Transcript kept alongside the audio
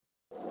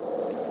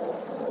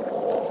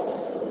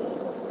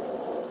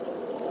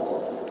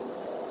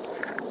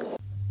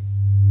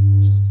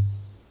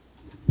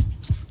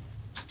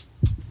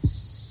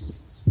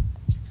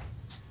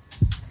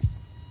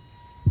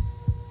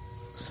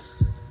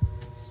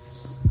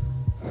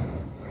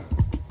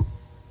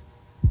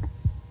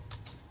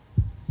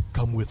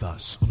Come with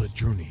us on a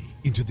journey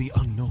into the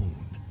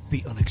unknown,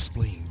 the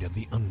unexplained, and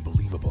the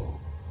unbelievable.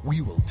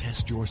 We will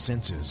test your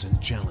senses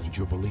and challenge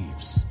your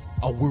beliefs.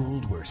 A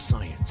world where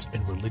science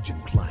and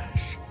religion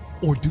clash.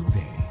 Or do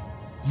they?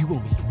 You will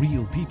meet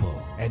real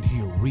people and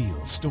hear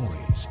real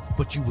stories,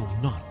 but you will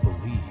not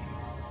believe.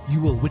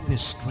 You will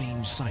witness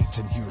strange sights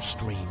and hear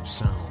strange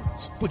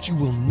sounds, but you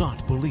will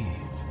not believe.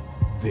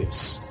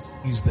 This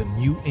is the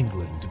New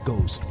England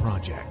Ghost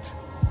Project.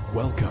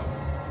 Welcome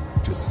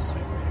to the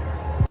nightmare.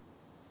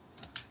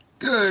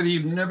 Good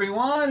evening,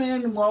 everyone,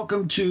 and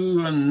welcome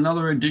to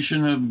another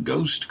edition of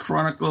Ghost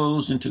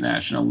Chronicles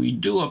International. We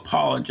do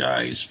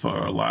apologize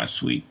for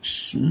last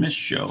week's missed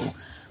show,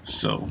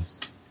 so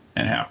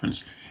it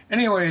happens.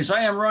 Anyways,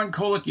 I am Ron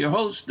Kolick, your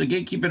host, the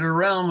gatekeeper of the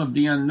realm of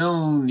the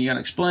unknown, the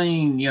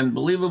unexplained, the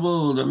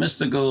unbelievable, the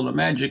mystical, the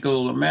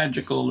magical, the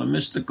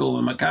mystical,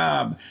 the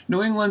macabre,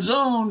 New England's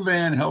own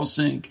Van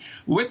Helsing.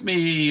 With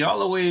me, all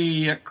the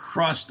way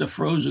across the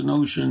frozen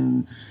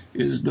ocean,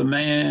 is the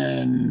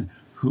man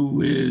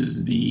who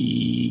is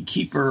the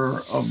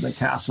keeper of the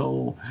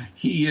castle.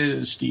 He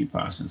is Steve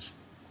Parsons.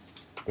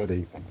 Good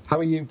evening. How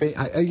are you?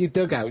 Are you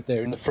dug out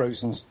there in the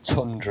frozen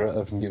tundra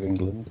of New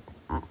England?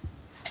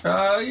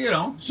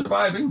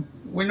 Surviving.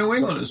 We're New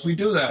Englanders. We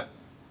do that.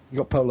 You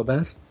got polar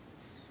bears?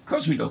 Of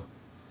course we do.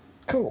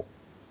 Cool.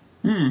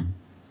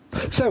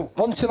 So,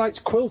 on tonight's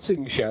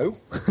quilting show.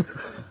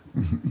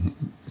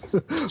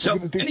 So,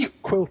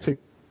 quilting.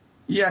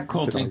 Yeah,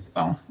 quilting.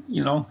 Tonight.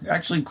 Well,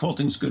 actually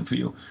quilting's good for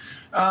you.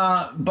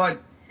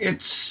 But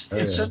it's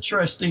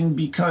interesting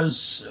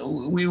because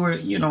we were,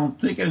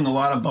 thinking a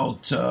lot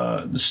about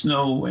the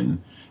snow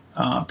and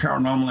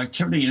paranormal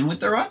activity. And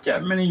there aren't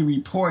that many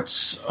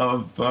reports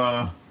of,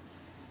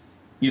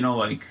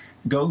 like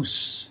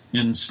ghosts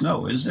in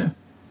snow, is there?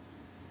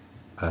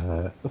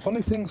 The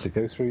funny things that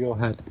go through your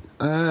head.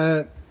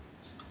 Do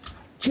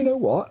you know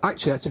what?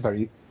 Actually, that's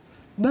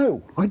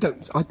No, I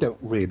don't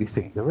really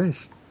think there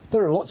is.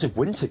 There are lots of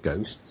winter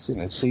ghosts,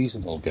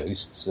 seasonal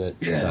ghosts.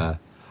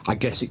 I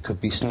guess it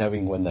could be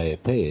snowing when they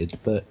appeared,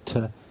 but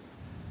do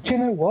you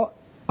know what?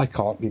 I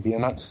can't give you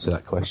an answer to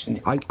that question.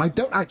 I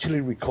don't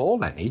actually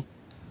recall any.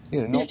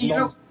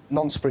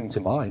 None spring to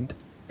mind.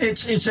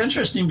 It's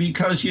interesting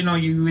because,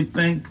 you would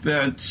think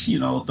that,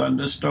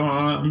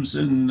 thunderstorms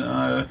and,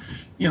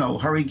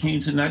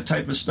 hurricanes and that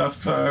type of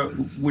stuff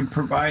would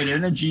provide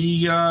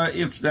energy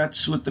if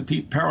that's what the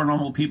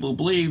paranormal people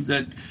believe,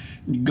 that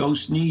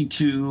ghosts need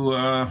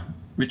to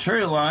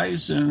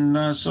materialize.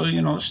 And so,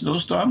 a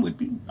snowstorm would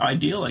be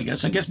ideal, I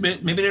guess. I guess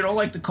maybe they don't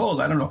like the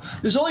cold. I don't know.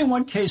 There's only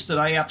one case that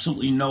I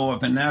absolutely know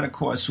of, and that, of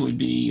course, would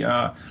be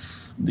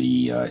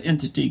the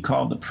entity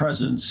called the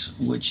Presence,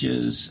 which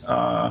is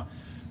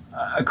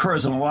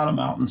occurs in a lot of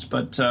mountains,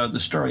 but the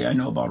story I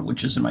know about,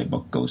 which is in my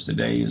book Ghost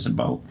Today, is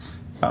about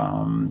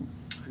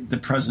the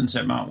Presence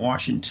at Mount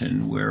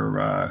Washington,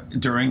 where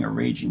during a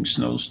raging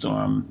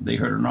snowstorm, they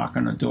heard a knock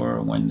on the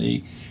door. When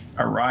they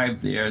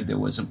arrived there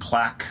was a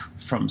plaque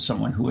from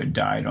someone who had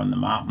died on the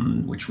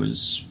mountain, which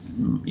was,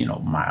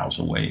 miles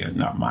away, or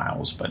not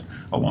miles, but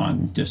a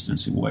long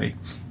distance away,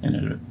 and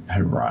it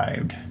had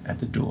arrived at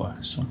the door.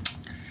 So.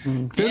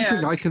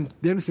 The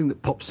only thing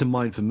that pops to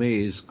mind for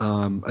me is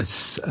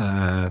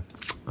a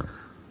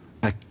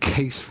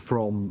case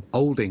from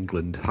Old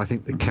England. I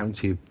think the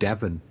county of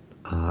Devon,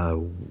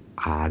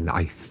 and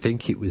I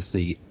think it was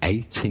the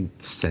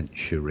 18th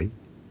century,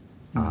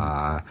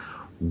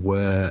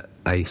 where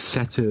a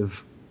set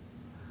of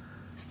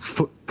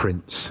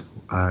footprints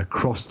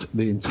crossed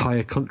the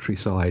entire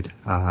countryside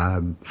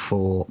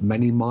for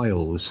many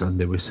miles, and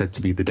they were said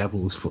to be the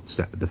devil's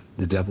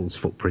the devil's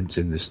footprints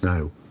in the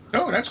snow.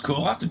 Oh, that's cool.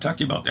 I'll have to talk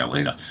to you about that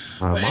later.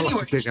 I'll have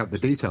to dig out the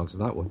details of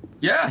that one.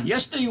 Yeah,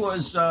 yesterday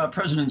was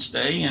President's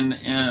Day,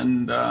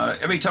 and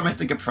every time I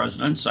think of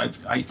presidents,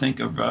 I think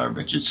of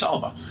Richard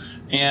Salva.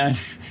 And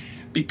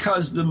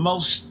because the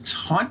most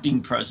haunting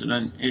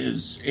president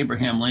is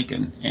Abraham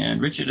Lincoln,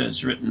 and Richard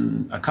has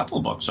written a couple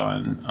of books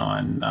on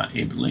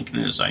Abraham Lincoln,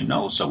 as I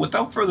know. So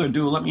without further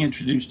ado, let me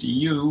introduce to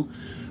you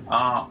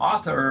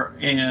author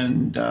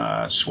and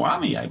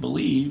Swami, I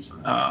believe,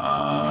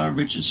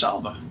 Richard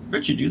Salva.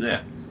 Richard, you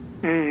there?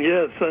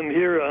 Yes, I'm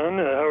here, Ron.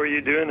 How are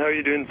you doing? How are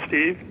you doing,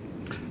 Steve?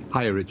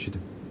 Hi, Richard.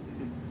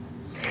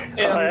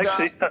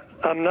 Actually,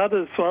 I'm not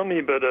a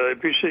Swami, but I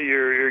appreciate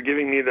you're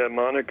giving me that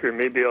moniker.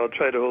 Maybe I'll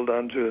try to hold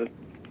on to it.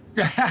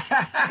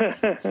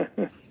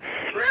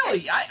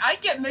 Really? I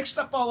get mixed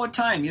up all the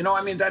time.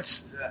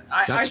 That's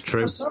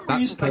true. For some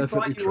reason, I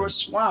thought you were a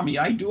Swami.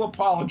 I do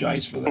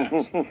apologize for that.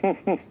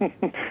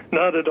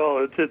 Not at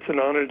all. It's an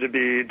honor to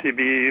be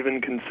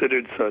even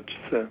considered such.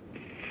 So.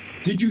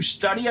 Did you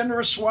study under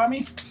a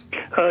Swami?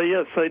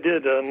 Yes, I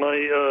did.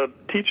 My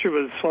teacher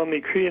was Swami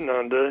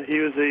Kriyananda. He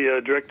was a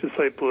direct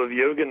disciple of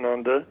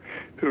Yogananda,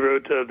 who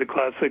wrote the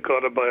classic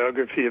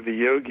autobiography of a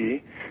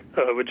yogi,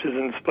 which has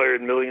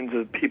inspired millions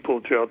of people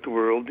throughout the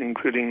world,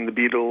 including the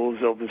Beatles,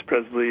 Elvis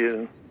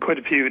Presley, quite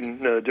a few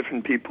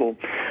different people.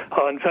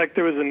 In fact,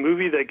 there was a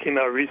movie that came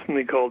out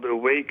recently called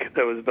Awake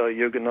that was about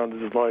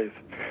Yogananda's life.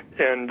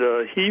 And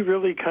he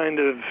really kind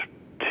of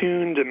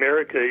tuned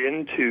America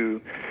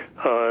into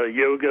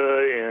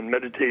yoga and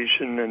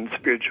meditation and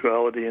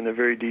spirituality in a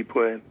very deep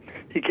way.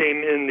 He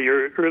came in the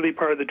early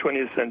part of the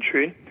 20th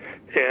century,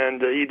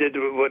 and he did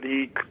what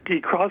he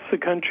crossed the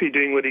country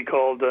doing what he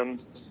called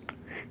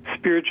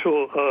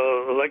spiritual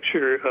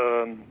lecture.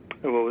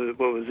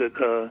 What was it?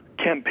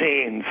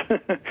 Campaigns,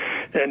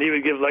 and he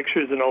would give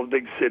lectures in all the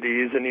big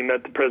cities. And he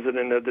met the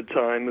president at the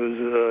time, who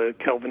was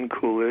Calvin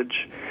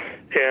Coolidge,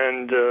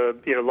 and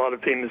a lot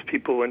of famous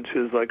people went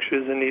to his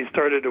lectures. And he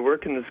started to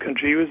work in this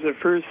country. He was the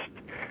first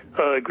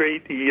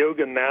great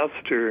yoga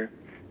master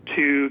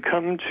to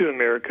come to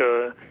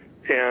America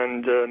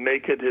and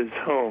make it his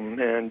home.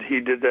 And he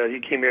did that. He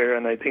came here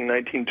in, I think,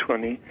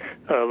 1920,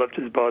 left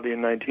his body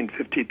in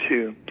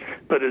 1952.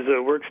 But his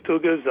work still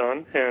goes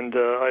on, and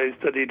I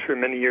studied for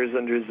many years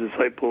under his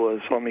disciple,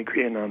 Swami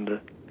Kriyananda.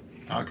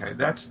 Okay,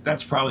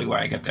 that's probably where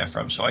I get that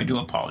from, so I do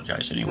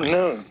apologize anyway.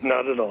 No,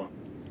 not at all.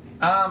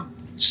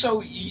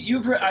 So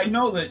I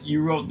know that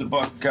you wrote the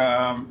book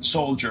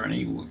Soul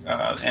Journey,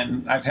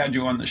 and I've had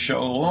you on the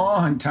show a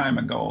long time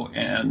ago,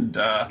 and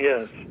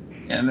yes.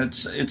 And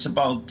it's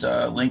about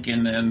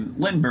Lincoln and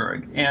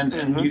Lindbergh,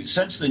 and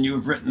since then you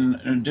have written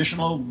an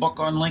additional book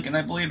on Lincoln,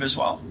 I believe, as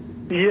well.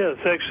 Yes,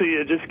 actually,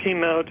 it just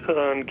came out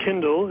on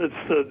Kindle.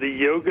 It's the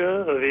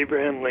Yoga of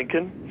Abraham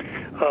Lincoln.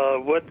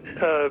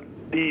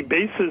 The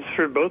basis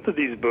for both of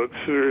these books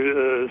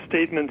were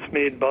statements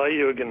made by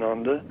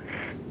Yogananda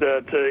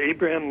that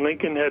Abraham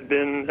Lincoln had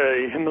been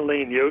a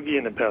Himalayan yogi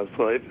in a past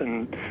life,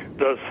 and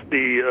thus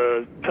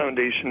the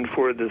foundation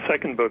for the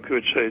second book,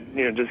 which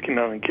just came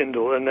out on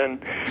Kindle. And then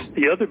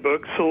the other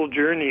book, Soul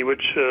Journey,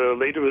 which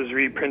later was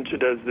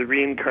reprinted as the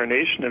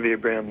reincarnation of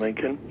Abraham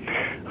Lincoln.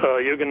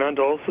 Yogananda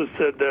also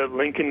said that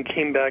Lincoln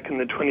came back in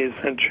the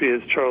 20th century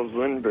as Charles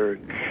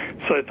Lindbergh.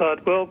 So I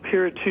thought, well,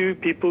 here are two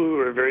people who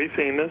are very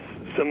famous.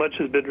 So much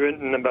has been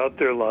written about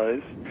their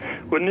lives.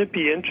 Wouldn't it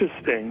be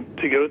interesting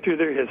to go through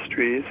their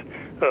histories,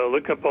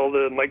 look up all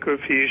the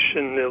microfiche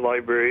in the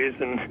libraries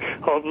and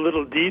all the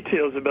little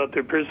details about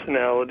their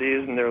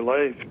personalities and their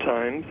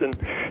lifetimes, and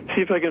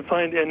see if I can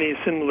find any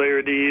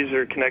similarities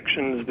or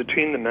connections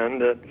between the men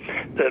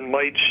that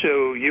might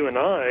show you and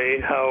I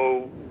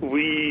how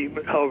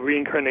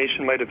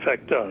reincarnation might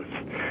affect us,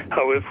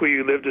 how if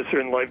we lived a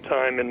certain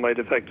lifetime it might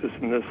affect us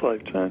in this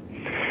lifetime.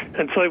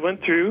 And so I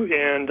went through,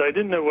 and I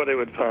didn't know what I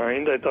would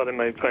find. I thought I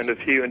might find a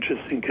few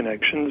interesting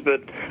connections,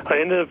 but I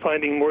ended up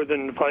finding more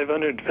than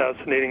 500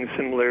 fascinating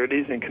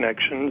similarities and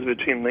connections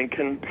between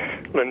Lincoln,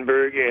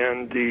 Lindbergh,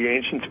 and the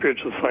ancient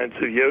spiritual science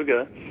of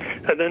yoga.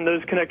 And then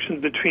those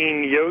connections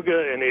between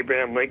yoga and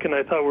Abraham Lincoln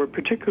I thought were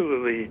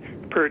particularly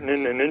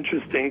pertinent and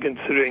interesting,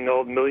 considering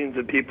all the millions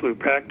of people who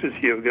practice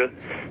yoga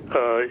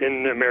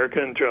in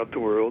America and throughout the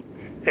world.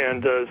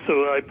 And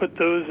so I put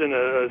those in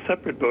a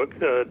separate book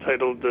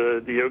titled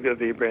The Yoga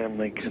of Abraham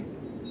Lincoln.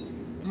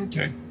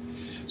 Okay.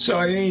 So,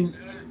 I mean,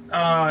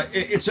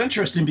 it's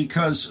interesting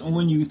because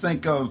when you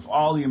think of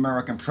all the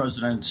American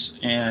presidents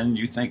and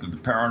you think of the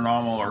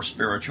paranormal or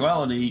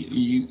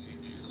spirituality,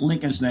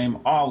 Lincoln's name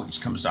always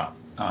comes up.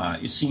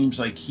 It seems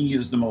like he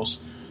is the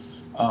most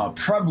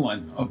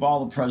prevalent of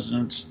all the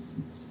presidents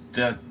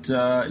that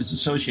is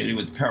associated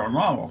with the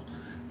paranormal.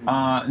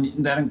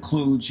 That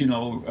includes,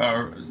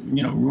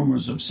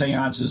 rumors of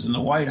seances in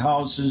the White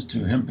Houses,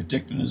 to him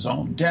predicting his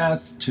own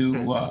death,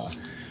 to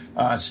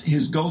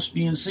his ghost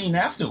being seen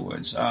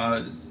afterwards.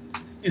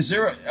 Is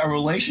there a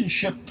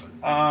relationship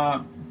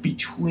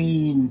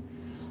between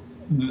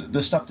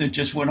the stuff that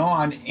just went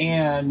on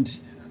and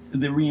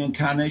the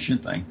reincarnation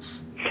thing?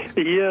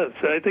 Yes,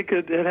 I think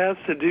it has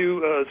to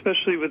do,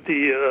 especially with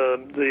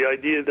the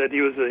idea that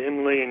he was a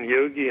Himalayan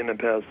yogi in a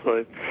past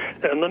life.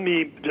 And let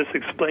me just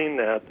explain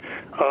that.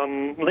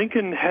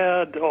 Lincoln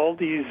had all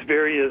these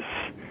various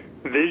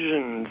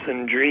visions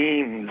and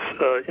dreams.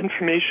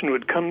 Information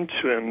would come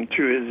to him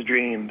through his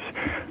dreams.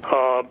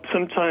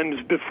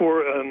 Sometimes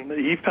before,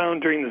 he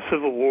found during the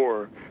Civil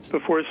War,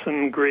 before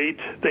some great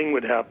thing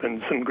would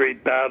happen, some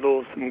great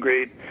battle, some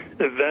great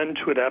event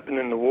would happen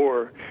in the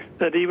war,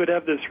 that he would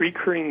have this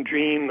recurring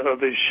dream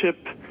of a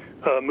ship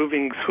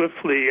moving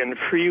swiftly and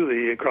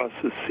freely across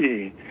the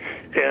sea.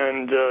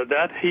 And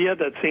that he had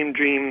that same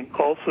dream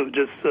also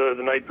just the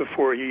night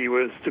before he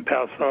was to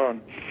pass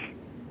on.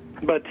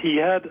 But he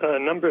had a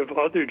number of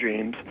other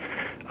dreams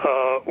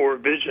or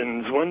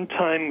visions. One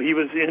time he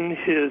was in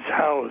his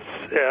house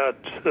at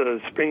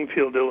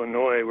Springfield,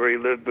 Illinois, where he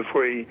lived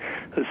before he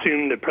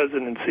assumed the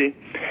presidency.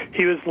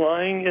 He was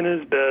lying in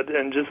his bed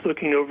and just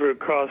looking over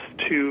across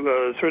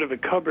to sort of a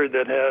cupboard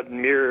that had a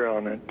mirror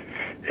on it.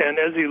 And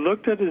as he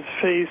looked at his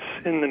face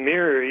in the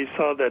mirror, he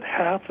saw that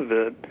half of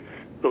it,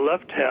 the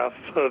left half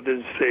of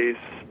his face,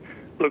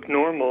 looked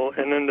normal,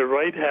 and then the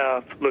right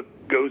half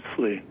looked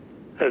ghostly,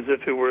 as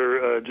if it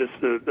were just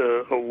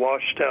a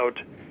washed-out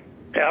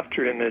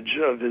after image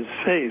of his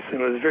face.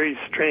 And it was very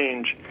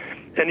strange.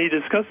 And he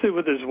discussed it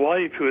with his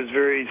wife, who was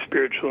very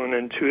spiritual and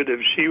intuitive.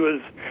 She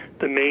was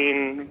the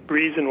main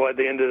reason why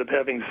they ended up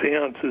having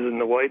seances in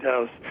the White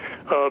House.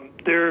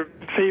 Their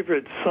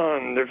favorite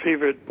son, their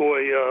favorite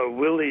boy,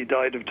 Willie,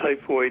 died of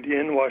typhoid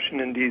in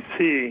Washington,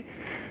 D.C.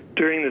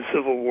 during the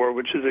Civil War,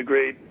 which is a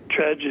great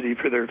tragedy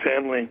for their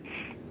family.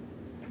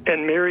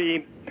 And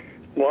Mary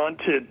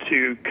wanted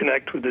to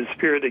connect with his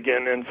spirit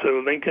again, and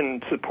so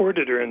Lincoln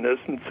supported her in this,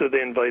 and so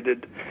they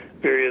invited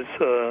various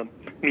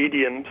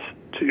mediums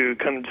to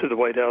come to the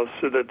White House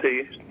so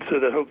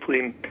that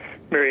hopefully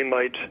Mary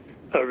might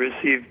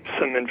receive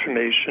some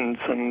information,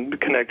 some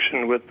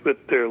connection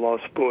with their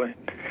lost boy.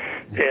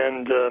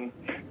 And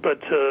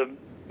but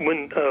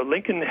when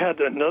Lincoln had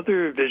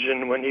another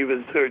vision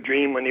or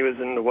dream when he was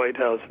in the White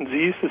House, and he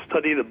used to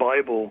study the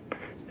Bible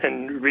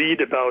and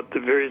read about the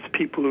various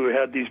people who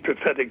had these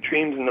prophetic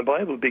dreams in the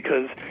Bible,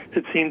 because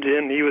it seemed to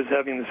him he was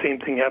having the same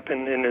thing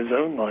happen in his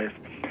own life.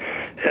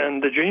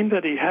 And the dream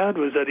that he had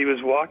was that he was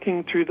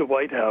walking through the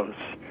White House,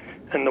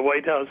 and the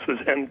White House was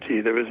empty.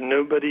 There was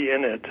nobody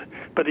in it.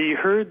 But he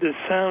heard this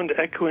sound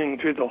echoing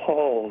through the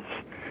halls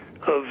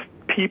of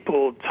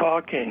people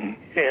talking,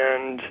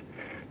 and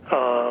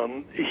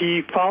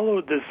he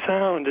followed the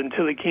sound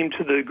until he came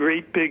to the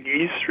great big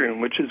East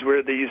Room, which is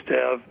where they used to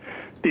have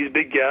these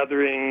big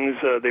gatherings.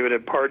 They would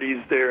have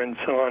parties there and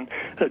so on.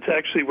 That's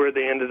actually where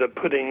they ended up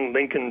putting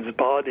Lincoln's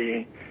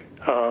body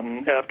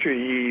after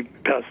he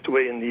passed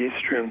away in the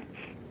East Room.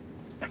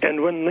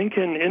 And when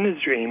Lincoln, in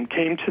his dream,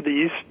 came to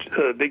the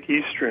big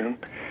East Room,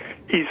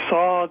 he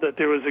saw that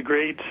there was a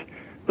great,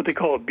 what they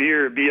call a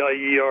bier,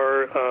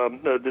 B-I-E-R,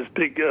 this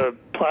big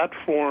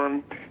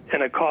platform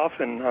and a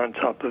coffin on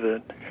top of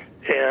it.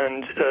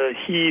 And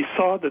he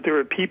saw that there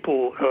were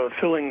people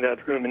filling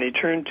that room, and he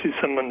turned to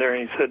someone there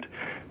and he said,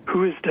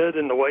 "Who is dead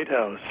in the White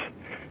House?"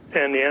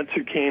 And the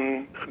answer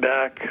came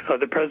back,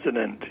 the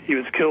president. He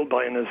was killed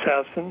by an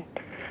assassin.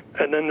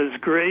 And then this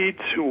great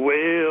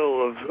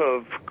wail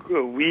of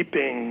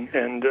weeping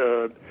and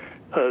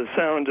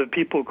sound of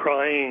people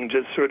crying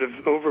just sort of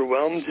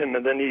overwhelmed him,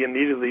 and then he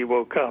immediately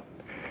woke up.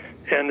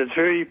 And it's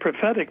very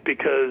prophetic,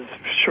 because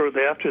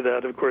shortly after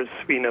that, of course,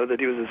 we know that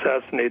he was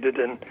assassinated,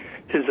 and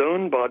his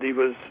own body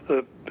was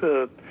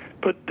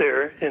put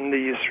there in the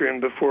East Room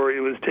before he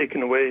was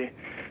taken away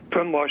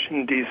from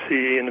Washington,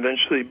 D.C., and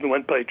eventually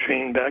went by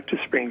train back to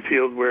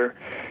Springfield, where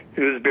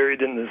he was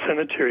buried in the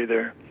cemetery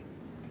there.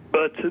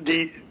 But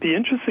the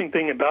interesting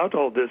thing about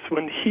all this,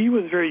 when he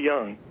was very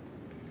young,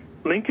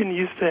 Lincoln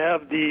used to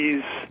have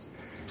this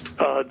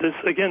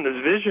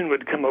vision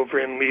would come over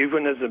him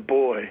even as a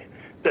boy,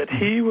 that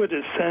he would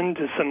ascend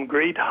to some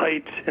great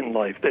height in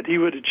life, that he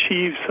would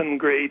achieve some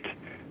great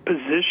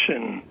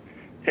position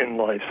in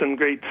life, some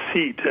great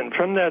seat, and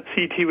from that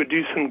seat he would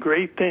do some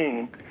great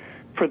thing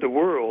for the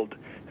world,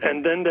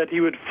 and then that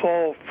he would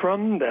fall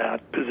from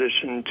that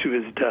position to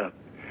his death.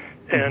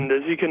 And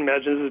as you can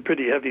imagine, this is a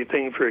pretty heavy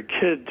thing for a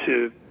kid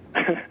to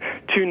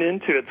tune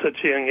into at such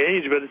a young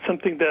age, but it's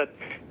something that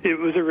it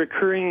was a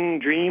recurring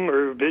dream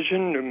or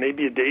vision or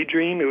maybe a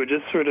daydream. It would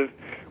just sort of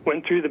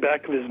went through the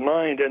back of his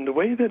mind. And the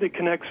way that it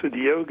connects with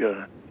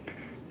yoga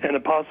and a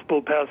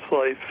possible past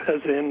life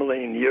as a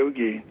Himalayan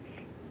yogi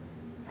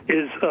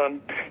is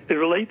it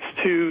relates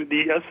to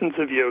the essence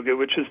of yoga,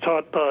 which is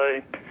taught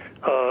by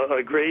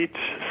a great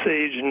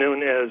sage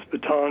known as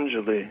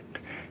Patanjali.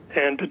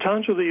 And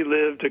Patanjali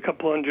lived a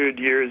couple hundred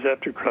years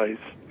after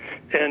Christ,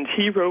 and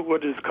he wrote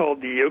what is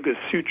called the Yoga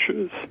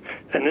Sutras.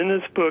 And in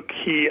this book,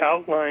 he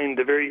outlined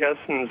the very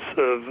essence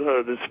of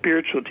the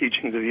spiritual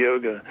teachings of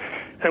yoga.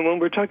 And when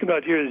we're talking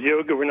about here as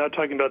yoga, we're not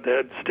talking about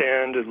the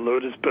headstand or the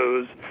lotus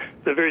pose,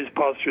 the various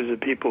postures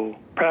that people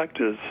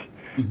practice.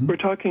 Mm-hmm. We're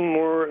talking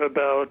more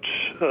about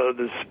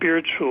the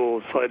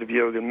spiritual side of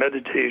yoga,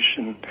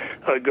 meditation,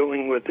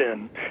 going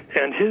within.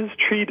 And his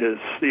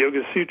treatise, the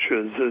Yoga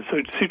Sutras,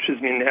 so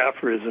sutras mean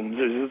aphorisms.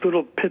 There's these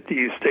little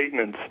pithy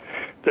statements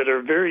that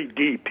are very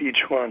deep,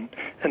 each one.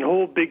 And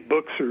whole big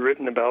books are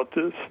written about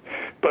this.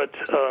 But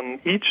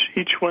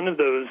each one of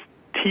those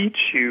teach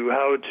you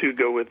how to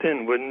go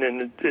within.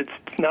 And it's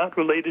not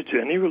related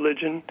to any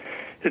religion.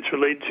 It's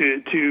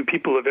related to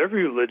people of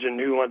every religion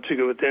who want to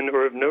go within,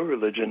 or of no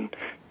religion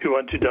who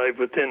want to dive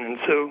within. And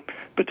so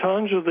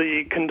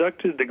Patanjali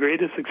conducted the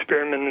greatest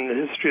experiment in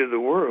the history of the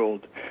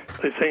world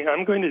by saying,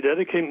 I'm going to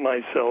dedicate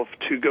myself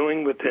to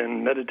going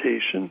within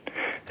meditation,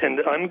 and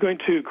I'm going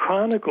to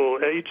chronicle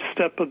each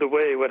step of the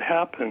way what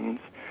happens,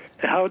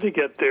 how to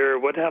get there,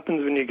 what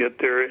happens when you get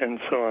there, and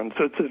so on.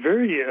 So it's a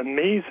very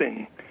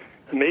amazing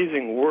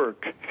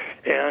work.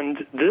 And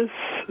this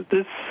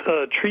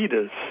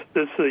treatise,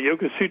 this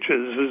Yoga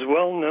Sutras, is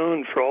well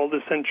known for all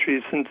the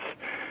centuries since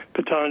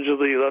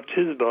Patanjali left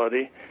his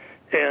body.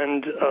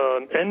 And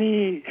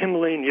any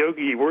Himalayan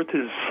yogi worth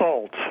his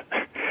salt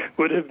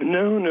would have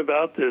known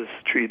about this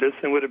treatise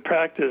and would have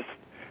practiced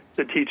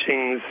the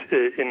teachings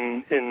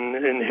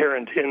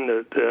inherent in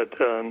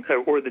that,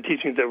 or the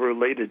teachings that were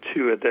related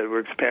to it, that were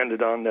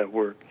expanded on that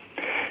work.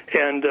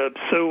 And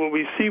so what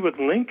we see with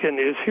Lincoln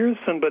is here's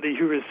somebody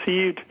who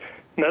received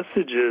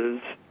messages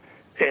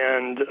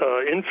and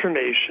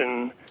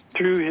information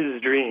through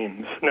his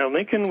dreams. Now,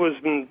 Lincoln was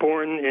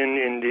born in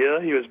India.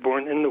 He was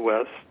born in the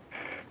West,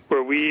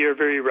 where we are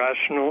very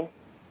rational.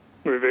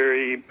 We're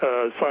very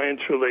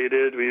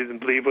science-related. We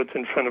believe what's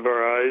in front of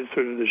our eyes,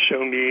 sort of the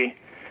show-me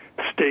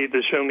state,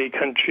 the show-me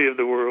country of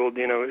the world.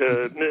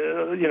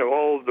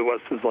 All of the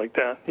West is like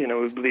that. We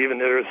believe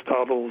in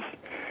Aristotle's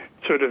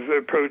sort of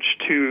approach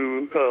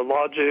to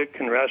logic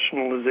and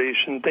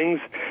rationalization. Things,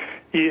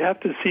 you have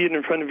to see it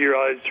in front of your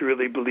eyes to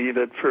really believe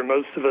it. For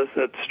most of us,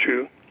 that's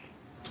true.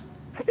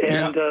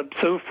 And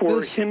so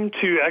for him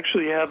to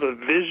actually have a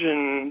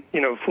vision,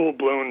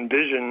 full-blown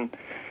vision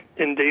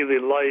in daily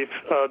life,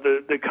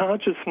 the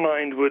conscious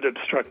mind would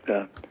obstruct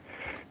that.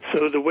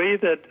 So the way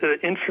that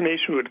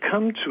information would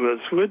come to us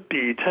would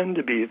tend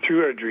to be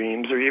through our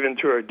dreams or even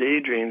through our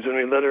daydreams when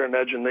we let our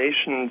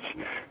imaginations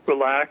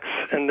relax,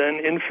 and then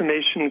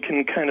information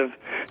can kind of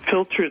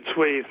filter its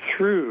way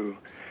through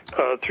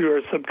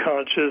our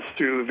subconscious,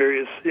 through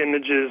various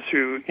images,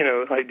 through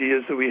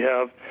ideas that we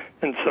have,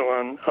 and so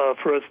on,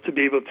 for us to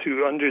be able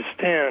to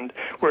understand.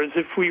 Whereas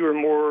if we were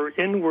more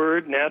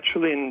inward,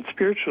 naturally, and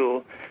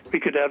spiritual, we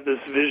could have this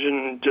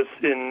vision just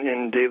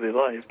in daily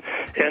life.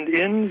 And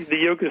in the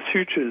Yoga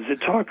Sutras,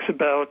 it talks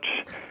about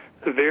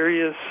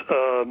various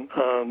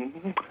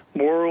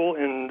moral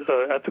and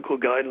ethical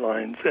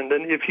guidelines, and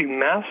then if you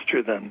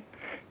master them,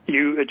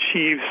 you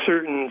achieve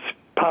certain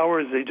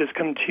powers. They just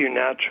come to you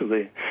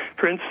naturally.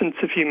 For instance,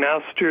 if you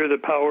master the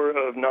power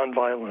of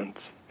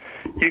nonviolence,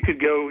 you could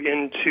go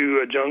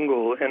into a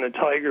jungle and a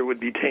tiger would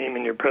be tame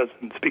in your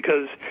presence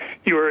because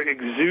you are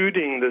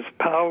exuding this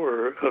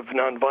power of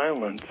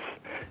nonviolence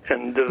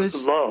and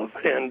love.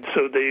 And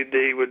so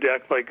they would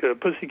act like a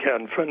pussycat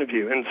in front of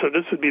you. And so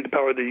this would be the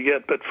power that you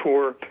get. But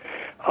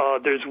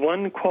there's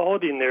one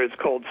quality in there, it's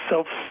called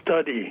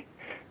self-study,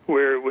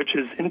 which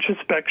is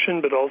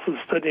introspection, but also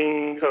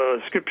studying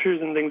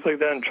scriptures and things like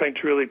that and trying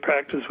to really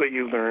practice what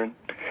you learn.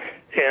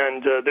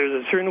 And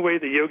there's a certain way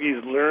the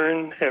yogis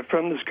learn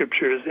from the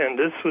scriptures, and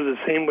this was the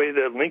same way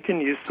that Lincoln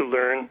used to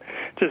learn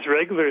just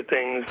regular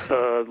things,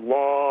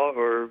 law,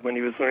 or when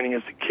he was learning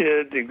as a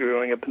kid,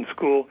 growing up in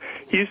school.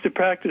 He used to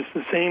practice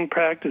the same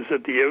practice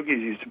that the yogis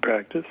used to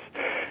practice.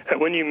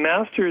 And when you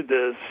master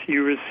this,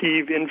 you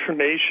receive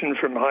information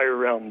from higher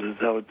realms, is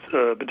how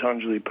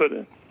Patanjali put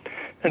it.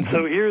 And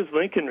so here's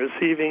Lincoln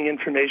receiving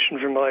information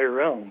from higher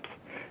realms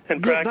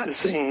and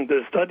practicing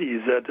the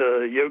studies that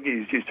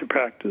yogis used to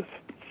practice.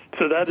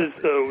 So that is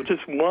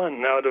just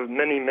one out of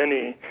many,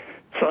 many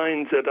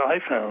signs that I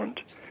found,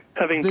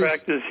 having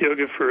practiced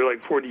yoga for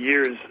like 40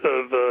 years,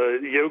 of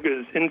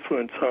yoga's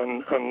influence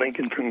on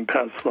Lincoln from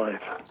past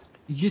life.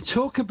 You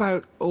talk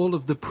about all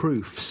of the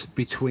proofs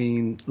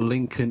between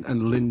Lincoln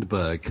and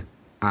Lindbergh,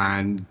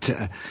 and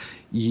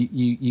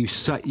you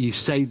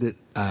say that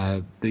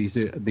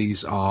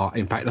these are,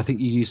 in fact, I think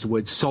you used the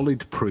word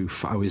solid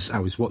proof. I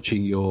was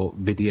watching your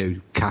video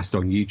cast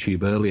on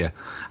YouTube earlier,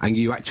 and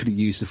you actually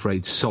used the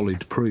phrase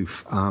solid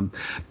proof.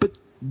 But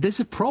there's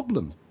a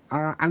problem,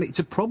 and it's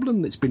a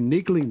problem that's been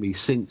niggling me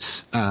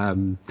since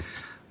I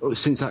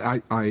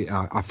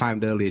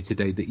found earlier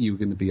today that you were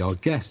going to be our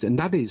guest, and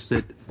that is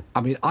that,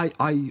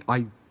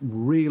 I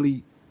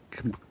really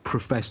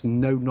profess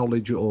no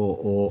knowledge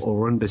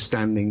or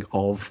understanding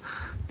of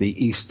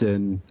the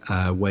Eastern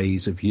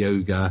ways of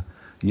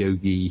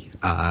yogi,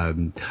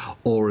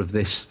 or of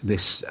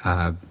this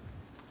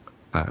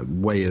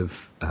way of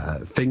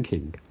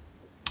thinking.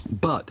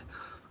 But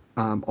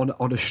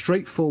on a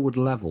straightforward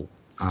level,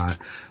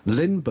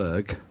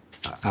 Lindbergh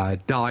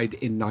died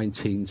in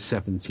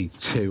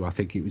 1972. I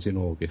think it was in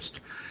August.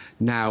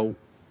 Now,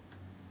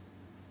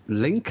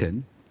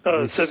 Lincoln...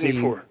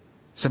 74.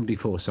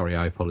 74, sorry,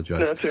 I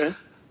apologise. That's right.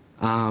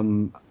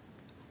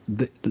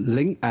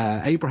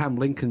 Abraham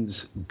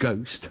Lincoln's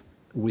ghost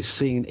was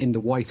seen in the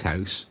White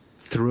House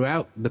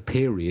throughout the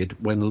period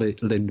when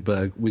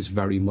Lindbergh was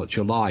very much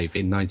alive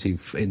in the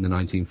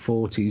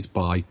 1940s,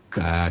 by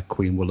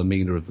Queen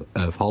Wilhelmina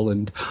of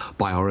Holland,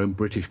 by our own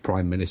British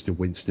Prime Minister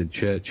Winston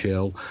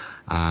Churchill,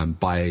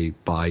 by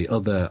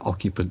other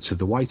occupants of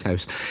the White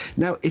House.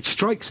 Now, it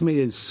strikes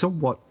me as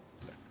somewhat...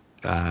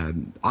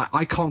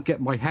 I can't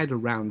get my head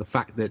around the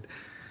fact that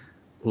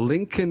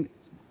Lincoln,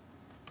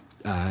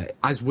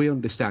 as we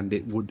understand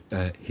it,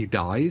 he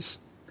dies,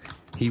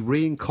 he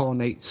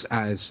reincarnates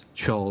as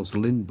Charles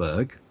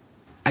Lindbergh,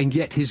 and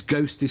yet his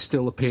ghost is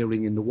still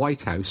appearing in the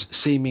White House,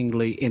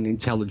 seemingly in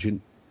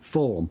intelligent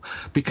form,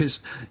 because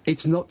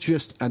it's not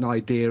just an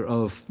idea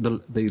of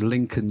the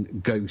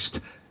Lincoln ghost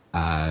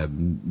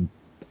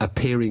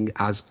appearing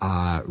as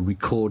a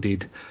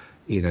recorded...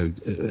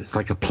 it's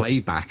like a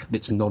playback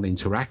that's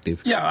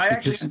non-interactive. Yeah, I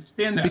actually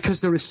understand that.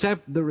 Because there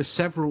are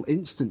several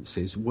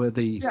instances where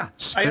the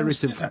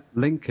spirit of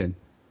Lincoln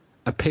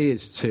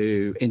appears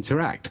to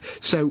interact.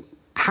 So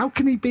how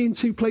can he be in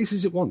two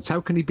places at once?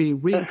 How can he be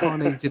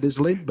reincarnated as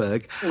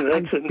Lindbergh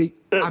and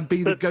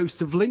be the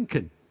ghost of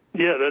Lincoln?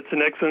 Yeah, that's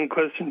an excellent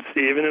question,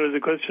 Steve, and it was a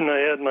question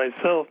I had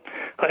myself.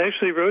 I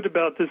actually wrote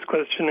about this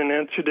question and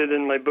answered it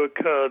in my book,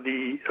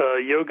 The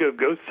Yoga of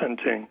Ghost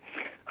Hunting.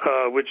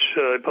 which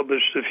I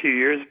published a few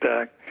years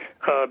back,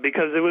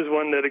 because it was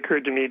one that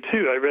occurred to me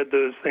too. I read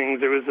those things.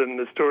 There was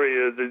the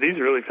story. These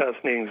are really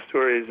fascinating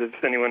stories.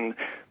 If anyone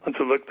wants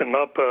to look them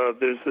up,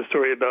 there's the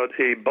story about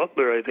a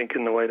butler, I think,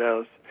 in the White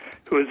House,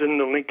 who was in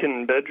the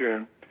Lincoln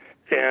bedroom.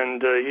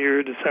 And he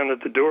heard a sound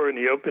at the door, and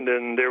he opened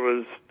it, and there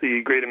was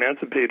the great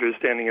emancipator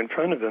standing in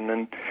front of him.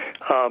 And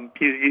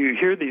you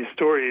hear these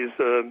stories.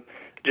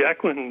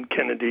 Jacqueline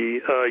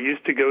Kennedy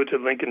used to go to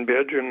the Lincoln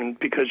bedroom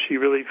because she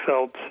really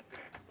felt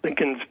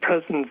Lincoln's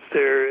presence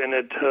there, and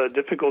at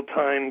difficult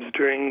times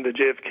during the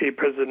JFK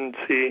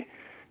presidency,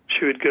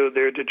 she would go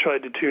there to try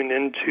to tune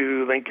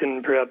into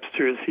Lincoln, perhaps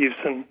to receive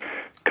some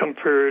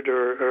comfort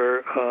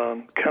or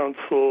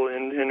counsel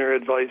in her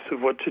advice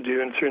of what to do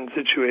in certain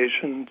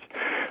situations.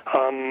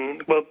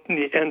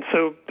 And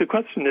so the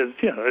question is,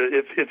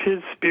 if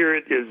his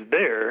spirit is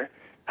there,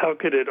 how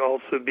could it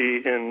also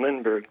be in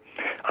Lindbergh?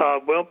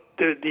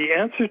 The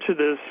answer to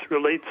this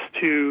relates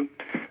to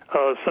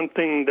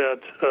something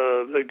that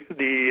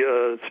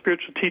the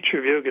spiritual teacher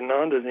of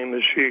Yogananda, his name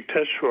is Sri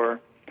Yukteswar,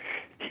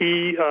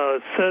 he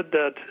said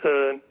that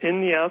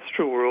in the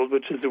astral world,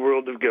 which is the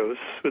world of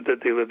ghosts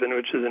that they live in,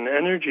 which is an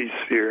energy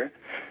sphere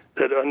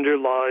that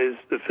underlies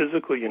the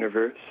physical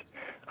universe,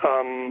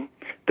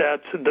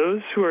 that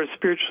those who are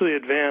spiritually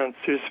advanced,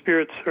 their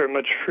spirits are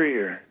much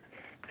freer,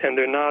 and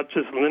they're not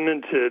just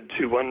limited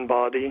to one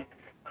body.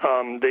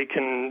 They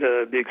can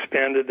be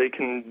expanded, they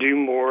can do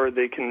more,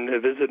 they can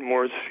visit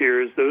more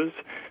spheres. Those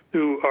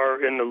who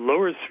are in the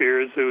lower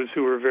spheres, those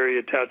who are very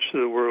attached to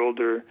the world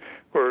or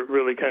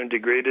really kind of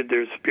degraded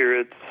their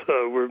spirits,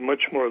 were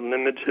much more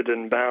limited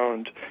and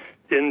bound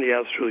in the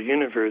astral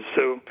universe.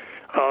 So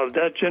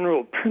that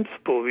general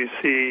principle we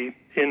see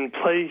in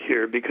play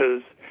here,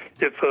 because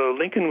if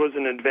Lincoln was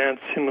an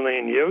advanced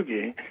Himalayan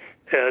yogi,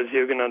 as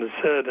Yogananda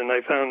said, and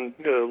I found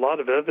a lot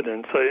of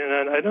evidence,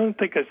 and I don't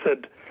think I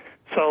said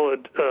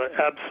solid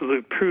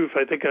absolute proof.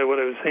 I think what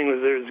I was saying was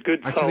there's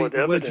good solid evidence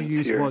here. Actually, the word you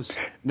used was...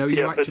 No, you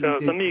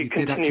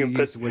did actually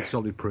use the word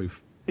solid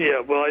proof.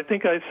 Yeah, well, I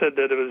think I said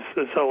that it was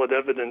solid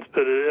evidence,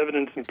 but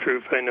evidence and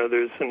proof, I know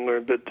they're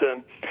similar. But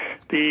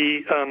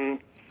the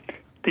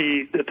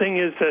thing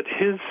is that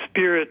his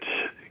spirit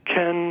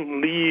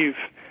can leave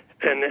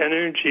an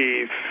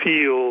energy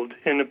field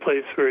in a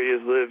place where he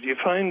has lived. You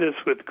find this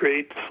with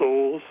great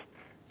souls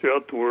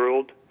throughout the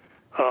world.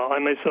 I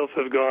myself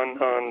have gone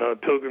on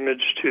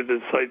pilgrimage to the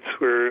sites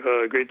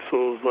where great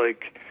souls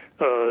like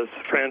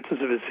Francis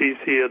of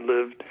Assisi had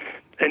lived,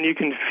 and you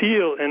can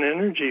feel an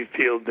energy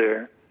field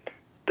there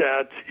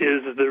that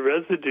is the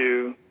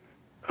residue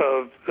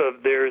of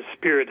their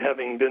spirit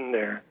having been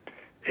there.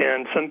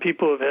 And some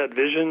people have had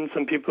visions.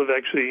 Some people have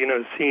actually,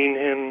 seen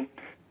him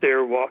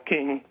there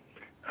walking.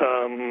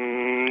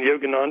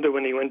 Yogananda,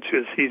 when he went to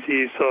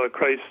Assisi, saw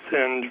Christ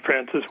and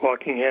Francis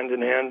walking hand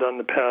in hand on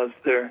the paths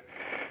there.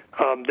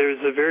 There's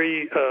a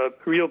very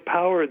real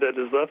power that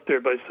is left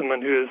there by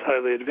someone who is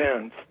highly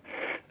advanced.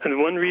 And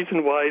one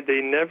reason why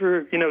they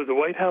never, the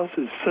White House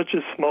is such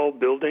a small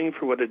building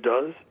for what it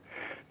does.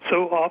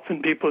 So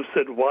often people have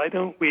said, why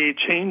don't we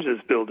change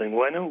this building?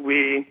 Why don't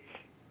we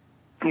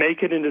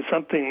make it into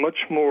something much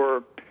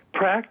more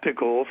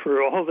practical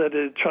for all that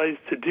it tries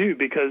to do?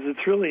 Because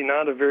it's really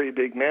not a very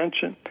big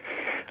mansion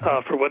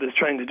for what it's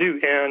trying to do.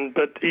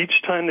 But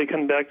each time they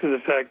come back to the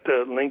fact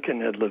that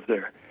Lincoln had lived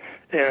there.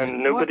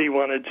 And nobody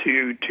wanted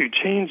to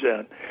change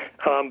that.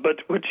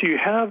 But what you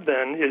have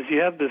then is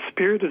you have the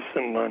spirit of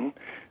someone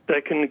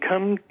that can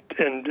come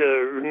and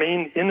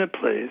remain in a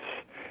place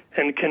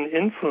and can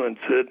influence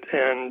it,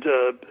 and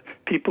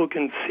people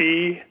can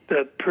see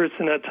that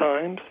person at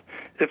times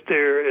if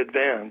they're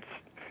advanced.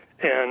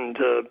 And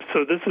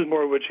so this is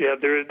more what you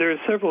have. There are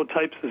several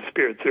types of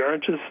spirits. There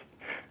aren't just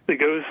the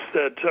ghosts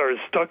that are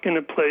stuck in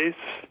a place.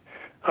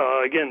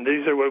 Again,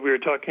 these are what we were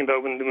talking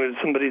about when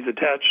somebody's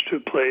attached to a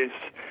place.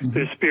 Mm-hmm.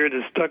 Their spirit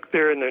is stuck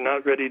there and they're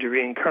not ready to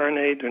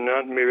reincarnate, they're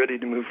not ready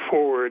to move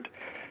forward.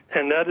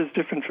 And that is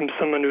different from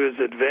someone who is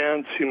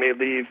advanced, who may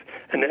leave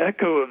an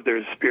echo of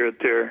their spirit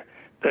there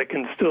that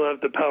can still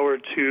have the power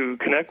to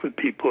connect with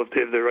people if they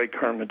have the right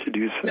karma to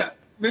do so. Yeah.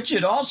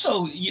 Richard,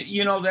 also,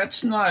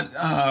 that's not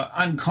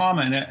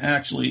uncommon,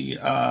 actually.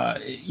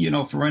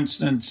 For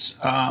instance,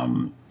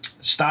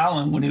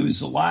 Stalin, when he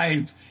was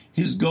alive,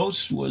 his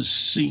ghost was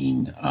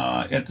seen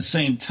at the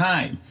same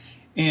time.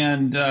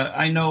 And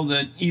I know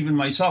that even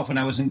myself, when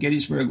I was in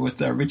Gettysburg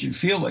with Richard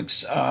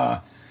Felix,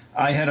 I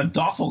had a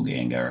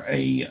doppelganger,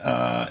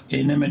 an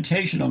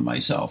imitation of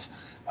myself.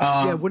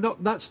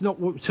 That's not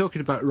what we're talking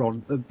about,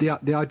 Ron.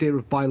 The idea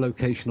of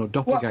bilocation or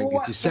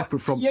doppelganger is separate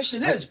from... Yes,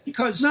 it is,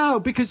 because... No,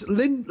 because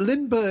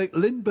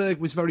Lindbergh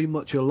was very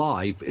much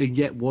alive and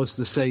yet was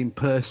the same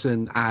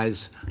person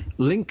as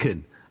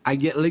Lincoln.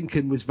 And yet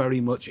Lincoln was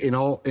very much, in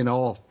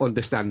our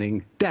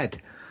understanding,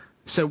 dead.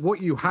 So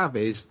what you have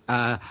is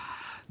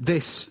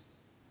this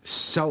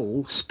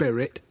soul,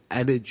 spirit,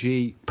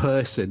 energy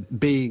person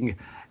being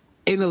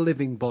in a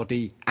living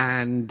body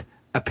and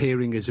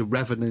appearing as a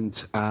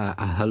revenant,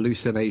 a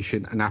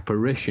hallucination, an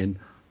apparition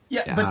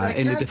Yeah, but that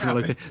in a can't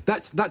different happen.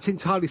 location. That's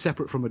entirely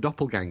separate from a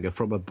doppelganger,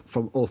 from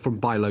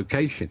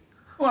bilocation.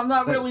 Well,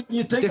 not really when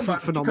you think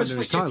different about it. Because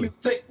phenomena if you entirely.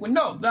 think, well,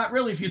 no, not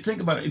really if you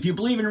think about it. If you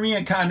believe in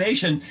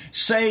reincarnation,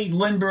 say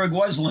Lindbergh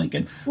was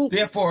Lincoln.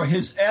 Therefore,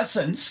 his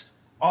essence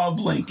of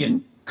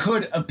Lincoln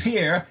could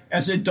appear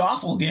as a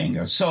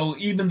doppelganger. So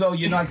even though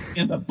you're not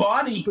in the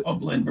body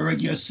of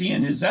Lindbergh, you're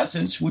seeing his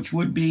essence, which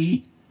would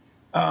be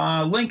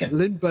Lincoln.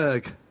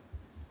 Lindbergh.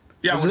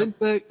 Yeah,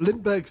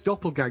 Lindbergh's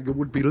doppelganger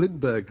would be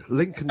Lindbergh.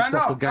 Lincoln's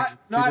doppelganger.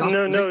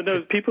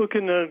 No. People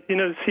can,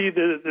 see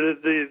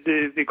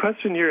the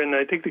question here, and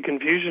I think the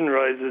confusion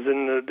rises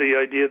in the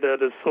idea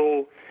that a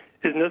soul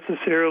is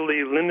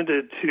necessarily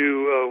limited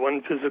to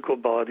one physical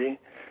body.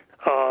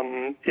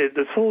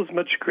 The soul is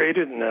much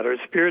greater than that. Our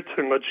spirits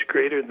are much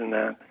greater than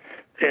that.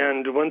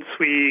 And once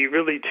we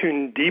really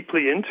tune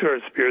deeply into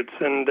our spirits,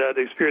 and that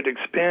spirit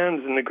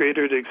expands, and the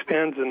greater it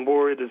expands, the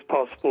more it is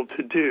possible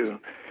to do.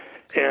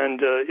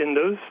 And in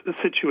those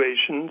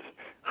situations,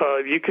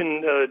 you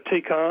can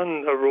take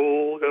on a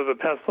role of a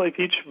past life.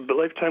 Each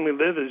lifetime we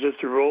live is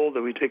just a role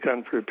that we take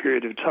on for a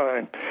period of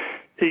time.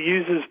 It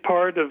uses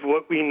part of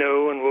what we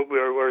know and what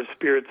our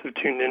spirits have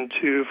tuned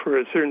into for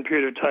a certain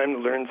period of time to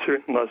learn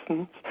certain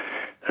lessons.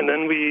 And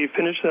then we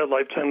finish that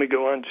lifetime, we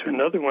go on to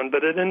another one.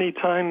 But at any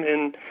time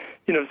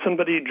if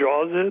somebody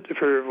draws it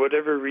for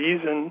whatever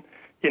reason,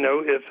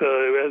 if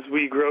as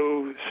we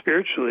grow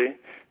spiritually,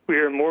 we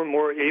are more and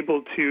more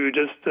able to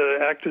just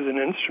act as an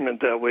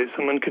instrument that way.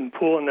 Someone can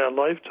pull in that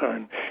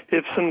lifetime.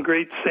 If some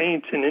great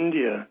saint in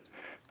India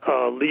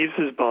leaves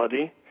his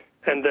body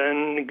and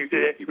then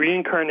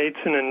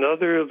reincarnates in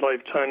another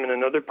lifetime in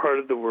another part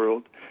of the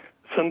world,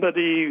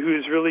 somebody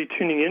who's really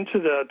tuning into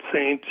that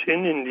saint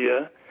in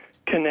India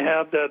can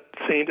have that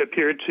saint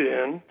appear to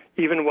him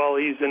even while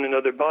he's in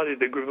another body.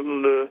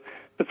 The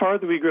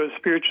farther we grow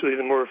spiritually,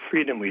 the more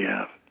freedom we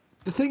have.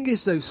 The thing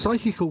is, though,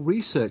 psychical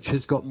research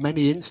has got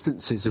many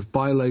instances of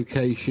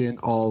bilocation,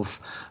 of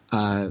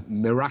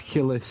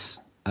miraculous,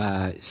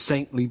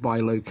 saintly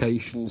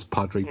bilocations,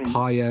 Padre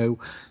Pio,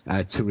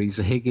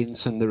 Teresa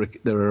Higgins, and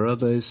there are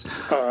others.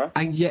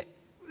 And yet,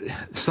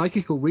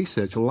 psychical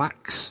research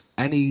lacks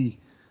any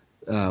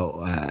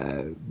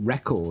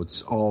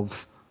records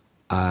of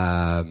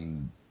a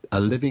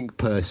living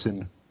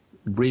person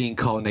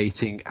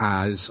reincarnating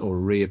as or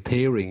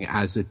reappearing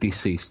as a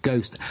deceased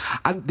ghost.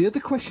 And the other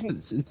question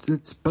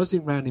that's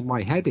buzzing around in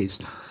my head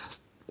is,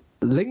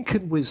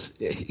 Lincoln was,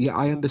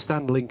 I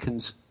understand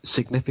Lincoln's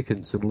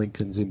significance and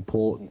Lincoln's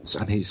importance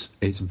and his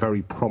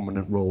very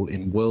prominent role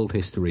in world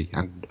history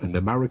and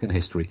American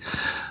history.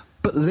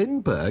 But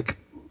Lindbergh,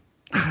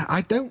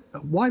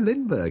 why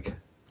Lindbergh?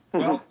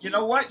 Well, you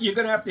know what? You're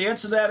going to have to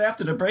answer that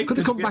after the break. Could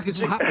have come back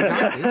as what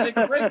happened. Take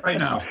a break right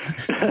now.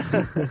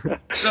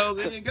 So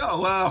there you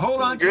go.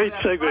 Hold on. Great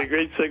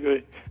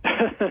segue.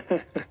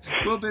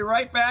 We'll be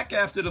right back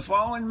after the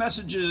following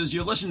messages.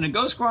 You're listening to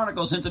Ghost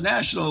Chronicles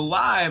International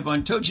live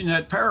on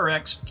TogiNet,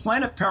 Pararex,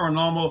 Planet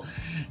Paranormal,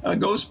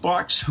 Ghost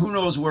Box, who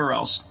knows where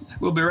else.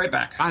 We'll be right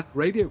back. And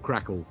Radio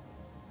Crackle.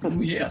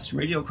 Oh, yes,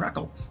 Radio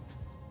Crackle.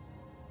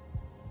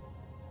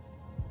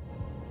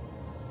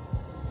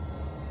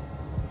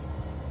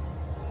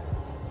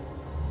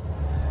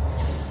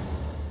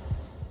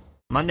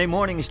 Monday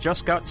mornings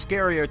just got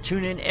scarier.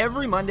 Tune in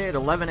every Monday at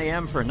 11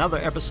 a.m. for another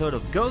episode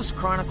of Ghost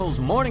Chronicles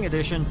Morning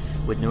Edition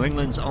with New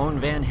England's own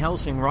Van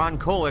Helsing, Ron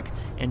Kolick,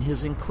 and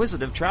his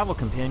inquisitive travel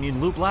companion,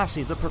 Lou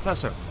Blassie, the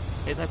Professor.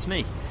 Hey, that's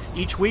me.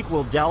 Each week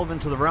we'll delve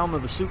into the realm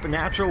of the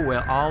supernatural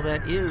where all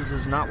that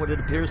is not what it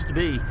appears to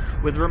be.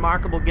 With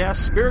remarkable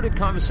guests, spirited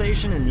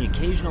conversation, and the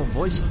occasional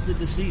voice of the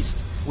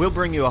deceased, we'll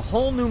bring you a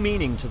whole new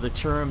meaning to the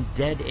term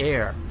dead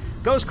air.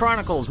 Ghost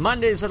Chronicles,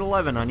 Mondays at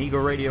 11 on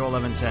Eagle Radio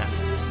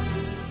 1110.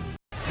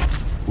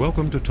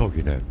 Welcome to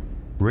TogiNet,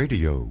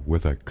 radio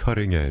with a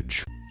cutting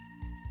edge.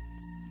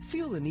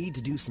 Feel the need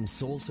to do some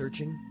soul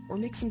searching or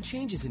make some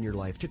changes in your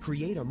life to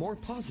create a more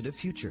positive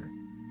future?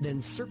 Then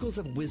Circles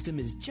of Wisdom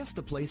is just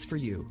the place for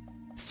you.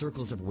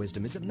 Circles of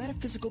Wisdom is a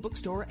metaphysical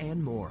bookstore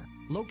and more,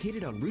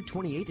 located on Route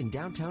 28 in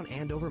downtown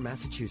Andover,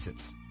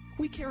 Massachusetts.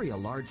 We carry a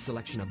large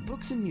selection of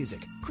books and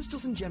music,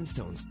 crystals and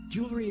gemstones,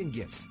 jewelry and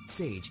gifts,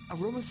 sage,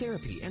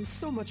 aromatherapy, and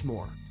so much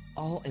more,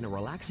 all in a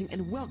relaxing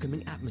and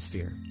welcoming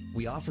atmosphere.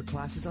 We offer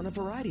classes on a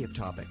variety of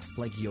topics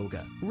like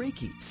yoga,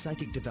 Reiki,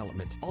 psychic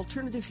development,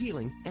 alternative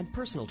healing, and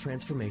personal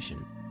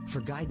transformation.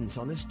 For guidance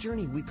on this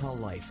journey we call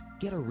life,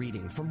 get a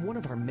reading from one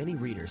of our many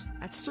readers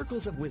at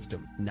Circles of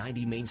Wisdom,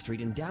 90 Main Street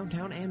in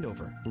downtown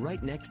Andover,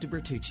 right next to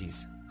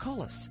Bertucci's.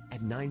 Call us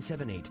at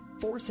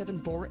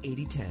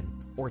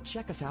 978-474-8010 or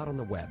check us out on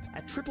the web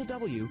at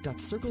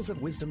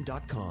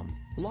www.circlesofwisdom.com.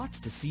 Lots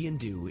to see and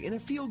do in a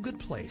feel-good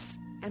place,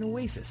 an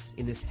oasis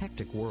in this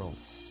hectic world.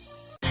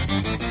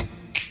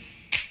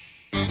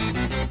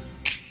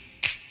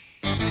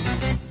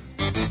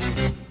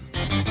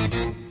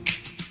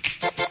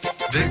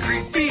 They're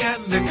creepy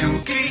and they're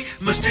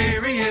kooky,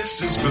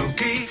 mysterious and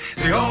spooky.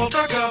 They all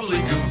talk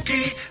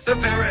gobbledygooky, the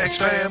Parax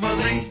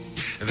family.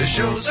 The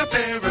shows are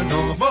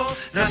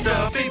paranormal, not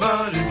stuffy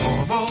but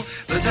informal.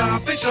 The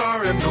topics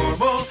are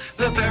abnormal,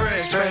 the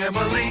Parax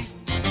family.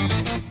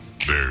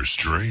 They're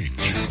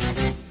strange,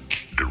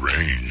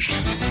 deranged,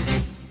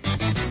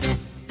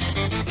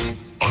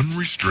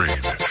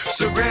 unrestrained.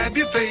 So grab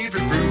your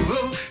favorite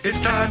brew.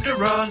 It's time to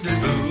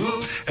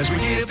rendezvous as we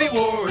give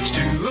awards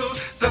to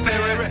the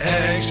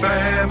Parax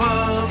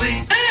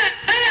family.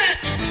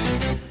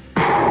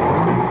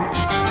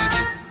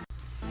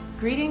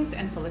 Greetings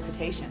and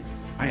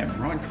felicitations. I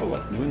am Ron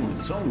Kolick, New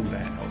England's own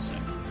Van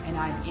Helsing. And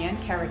I'm Ann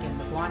Kerrigan,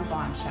 the Blonde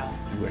Bombshell.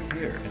 And we're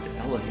here at the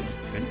elegant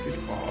Benford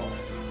Hall,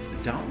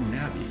 the Downton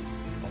Abbey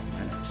of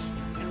Lennox.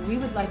 And we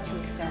would like to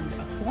extend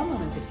a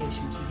formal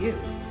invitation to you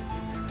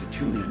to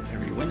tune in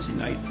every Wednesday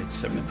night at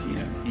 7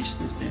 p.m.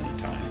 Eastern Standard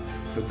Time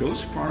for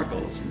Ghost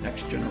Chronicles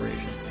Next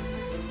Generation.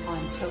 On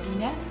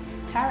TogiNet,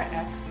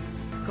 ParaX,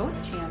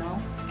 Ghost Channel,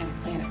 and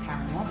Planet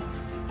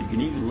Paranormal. You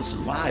can even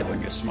listen live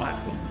on your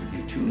smartphone with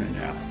your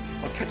TuneIn app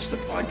or catch the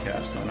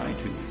podcast on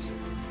iTunes.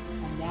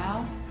 And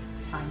now,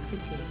 time for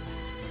tea.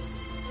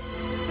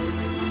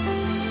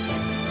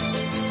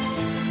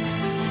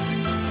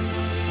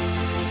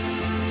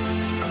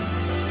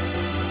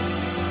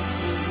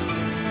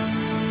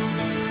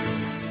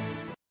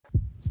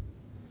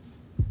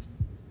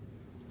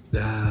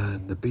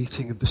 And the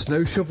beating of the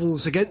snow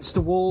shovels against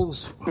the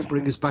walls will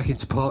bring us back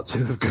into part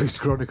 2 of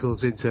Ghost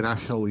Chronicles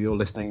International. You're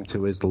listening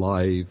to us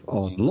live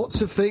on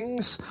lots of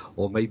things,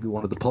 or maybe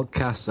one of the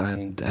podcasts.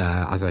 And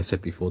as I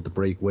said before the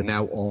break, we're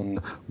now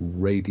on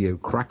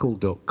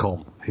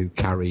radiocrackle.com, who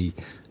carry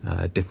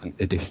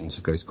different editions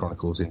of Ghost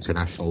Chronicles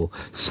International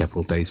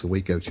several days a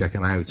week. Go check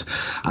them out.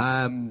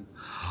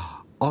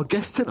 Our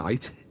guest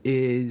tonight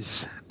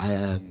is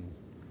has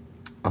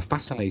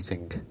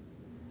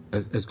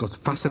got a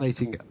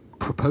fascinating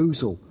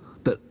proposal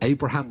that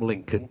Abraham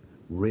Lincoln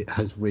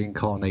has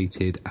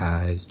reincarnated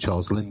as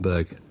Charles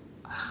Lindbergh.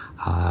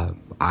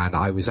 And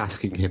I was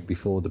asking him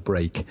before the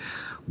break,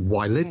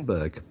 why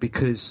Lindbergh?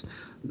 Because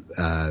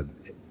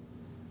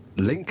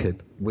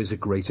Lincoln was a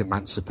great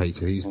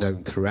emancipator. He's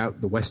known throughout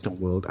the Western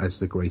world as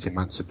the great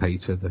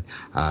emancipator.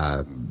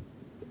 And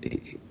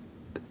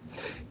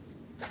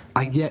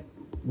yet,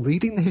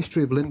 reading the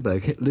history of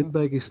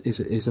Lindbergh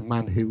is a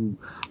man who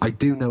I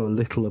do know a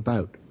little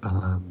about.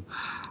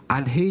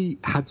 And he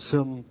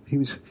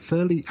was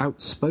fairly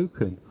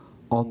outspoken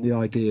on the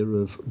idea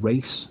of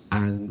race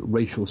and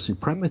racial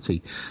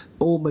supremacy,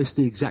 almost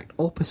the exact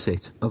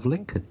opposite of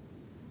Lincoln.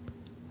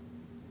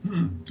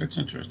 That's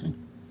interesting.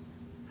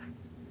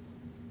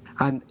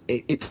 And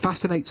it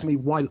fascinates me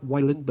why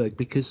Lindbergh,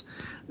 because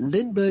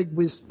Lindbergh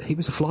was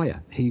a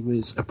flyer. He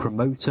was a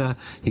promoter.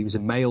 He was a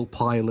mail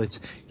pilot.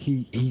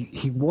 He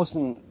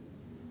wasn't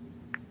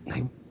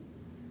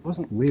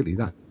really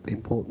that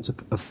important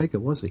a figure,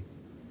 was he?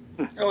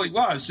 Oh, he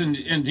was in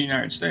the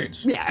United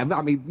States. Yeah,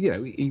 I mean,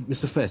 he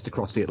was the first to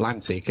cross the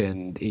Atlantic,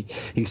 and he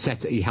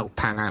helped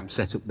Pan Am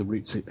set up the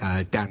routes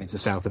down into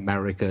South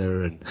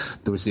America, and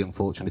there was the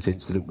unfortunate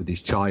incident with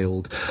his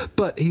child.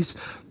 But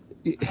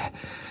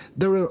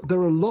there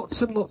are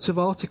lots and lots of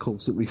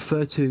articles that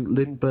refer to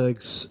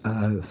Lindbergh's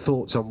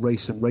thoughts on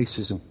race and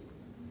racism,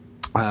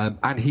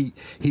 and he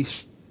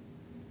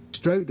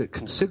strode a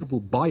considerable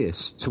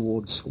bias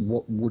towards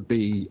what would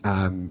be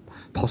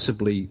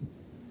possibly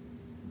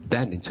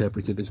then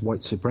interpreted as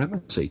white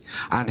supremacy,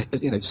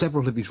 and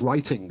several of his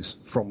writings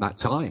from that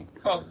time.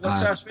 Well,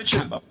 let's ask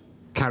Richard about.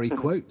 Carry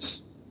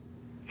quotes.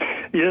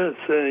 Yes,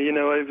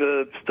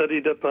 I've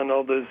studied up on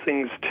all those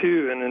things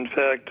too, and in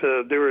fact,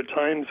 there were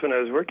times when I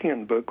was working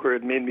on the book where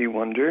it made me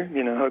wonder,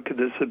 how could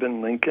this have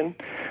been Lincoln?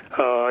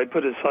 I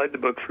put aside the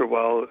book for a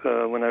while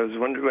when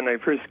I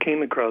first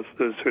came across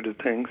those sort of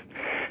things,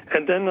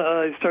 and then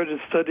I started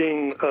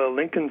studying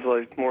Lincoln's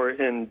life more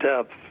in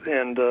depth,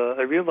 and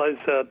I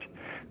realized that.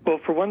 Well,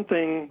 for one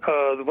thing,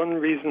 the one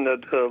reason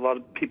that a lot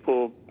of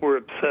people were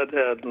upset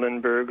at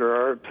Lindbergh or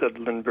are upset at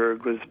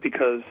Lindbergh was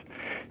because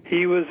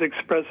he was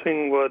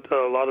expressing what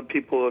a lot of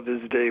people of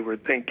his day were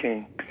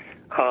thinking.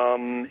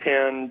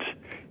 And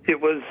it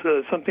was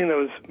something that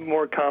was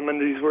more common.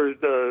 These were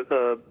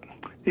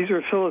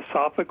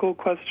philosophical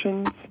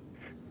questions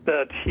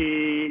that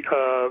he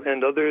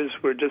and others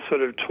would just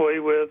sort of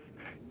toy with,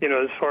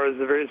 as far as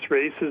the various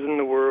races in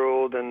the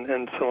world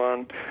and so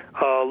on.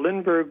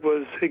 Lindbergh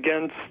was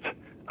against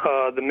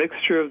the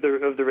mixture of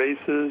the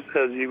races,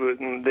 as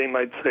they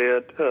might say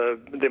it.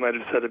 They might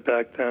have said it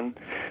back then.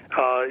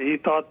 He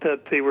thought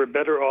that they were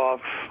better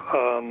off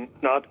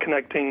not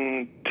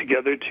connecting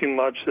together too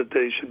much, that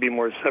they should be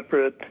more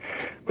separate,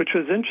 which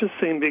was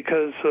interesting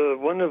because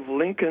one of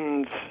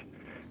Lincoln's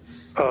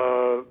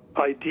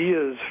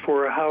ideas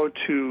for how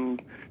to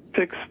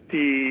fix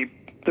the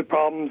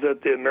problems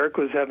that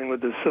America was having with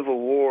the Civil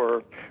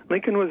War.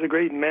 Lincoln was a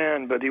great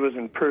man, but he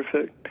wasn't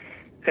perfect.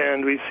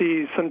 And we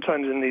see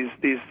sometimes in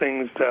these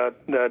things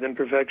that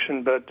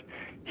imperfection, but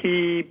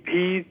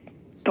he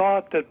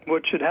thought that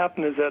what should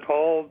happen is that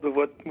all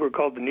what were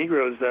called the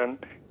Negroes then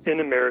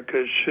in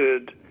America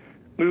should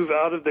move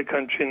out of the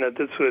country, and that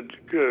this would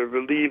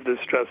relieve the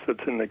stress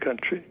that's in the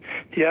country.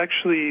 He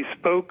actually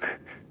spoke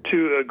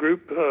to a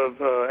group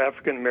of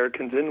African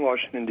Americans in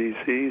Washington,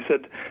 D.C. He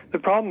said, the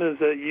problem is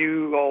that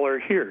you all are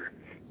here.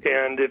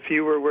 And if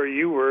you were where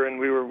you were and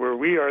we were where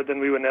we are, then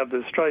we wouldn't have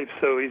the strife.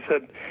 So he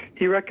said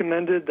he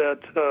recommended that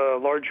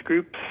large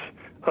groups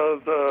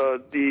of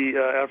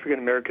the African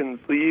Americans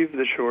leave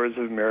the shores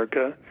of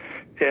America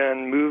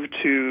and move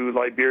to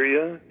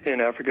Liberia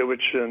in Africa,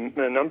 which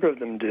a number of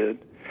them did.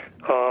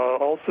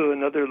 Also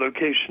another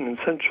location in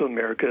Central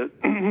America.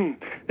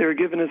 They were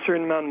given a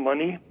certain amount of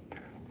money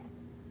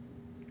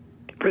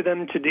for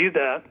them to do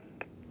that.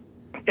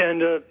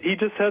 And he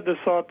just had the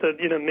thought that,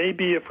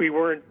 maybe if we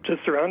weren't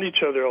just around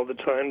each other all the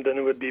time, then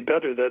it would be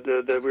better,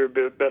 that we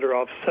were better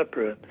off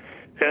separate.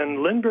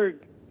 And Lindbergh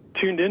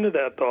tuned into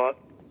that thought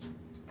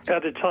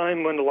at a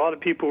time when a lot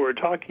of people were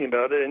talking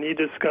about it, and he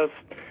discussed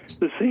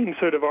the same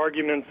sort of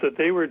arguments that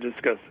they were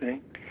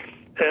discussing.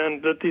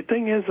 And that the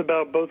thing is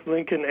about both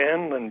Lincoln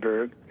and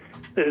Lindbergh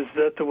is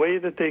that the way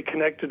that they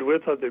connected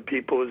with other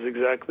people was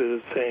exactly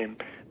the same.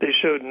 They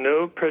showed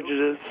no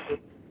prejudice,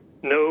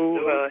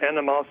 no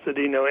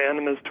animosity, no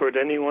animus toward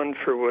anyone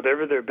for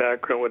whatever their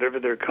background, whatever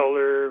their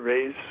color,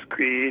 race,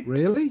 creed.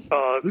 Really?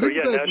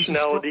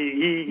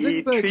 Nationality.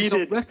 He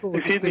treated.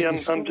 Excuse me.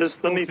 I'm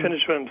just. Let me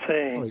finish what I'm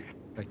saying.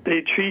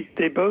 Sorry.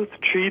 They both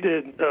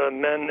treated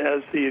men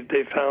as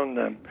they found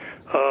them.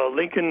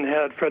 Lincoln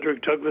had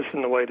Frederick Douglass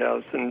in the White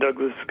House, and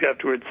Douglass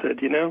afterwards said,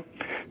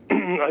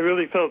 I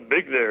really felt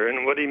big there.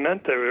 And what he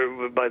meant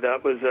there by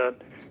that was that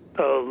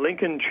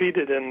Lincoln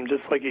treated him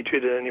just like he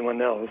treated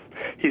anyone else.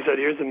 He said,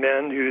 here's a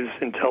man who's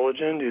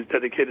intelligent, who's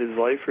dedicated his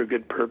life for a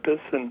good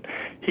purpose, and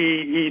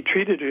he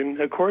treated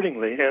him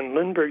accordingly. And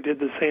Lindbergh did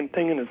the same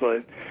thing in his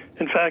life.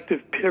 In fact,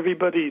 if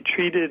everybody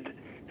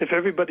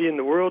in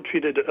the world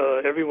treated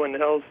everyone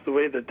else the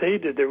way that they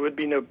did, there would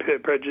be no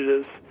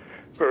prejudice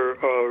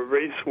or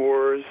race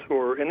wars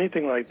or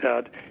anything like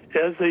that,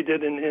 as they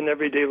did in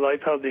everyday life,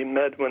 how they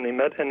met, when they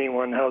met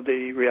anyone, how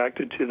they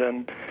reacted to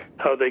them,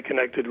 how they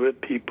connected with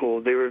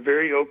people. They were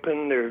very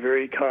open, they were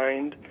very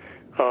kind.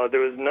 There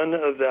was none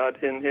of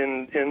that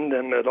in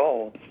them at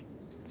all.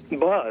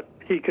 But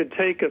he could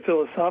take a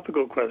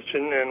philosophical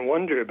question and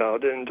wonder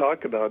about it and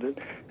talk about it,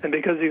 and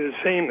because he was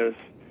famous,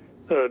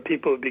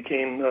 people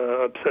became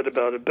upset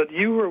about it. But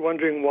you were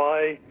wondering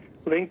why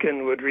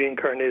Lincoln would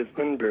reincarnate as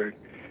Lindbergh.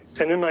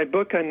 And in my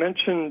book, I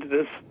mentioned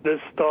this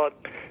thought.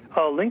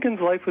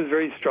 Lincoln's life was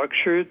very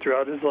structured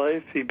throughout his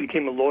life. He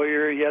became a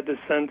lawyer. He had this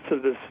sense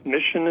of this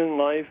mission in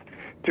life.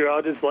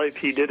 Throughout his life,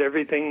 he did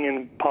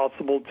everything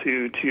possible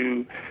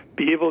to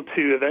be able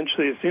to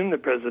eventually assume the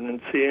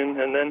presidency.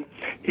 And then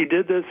he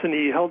did this, and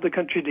he held the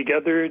country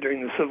together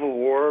during the Civil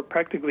War,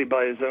 practically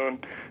by his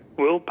own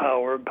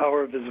willpower,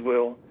 power of his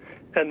will.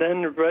 And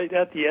then right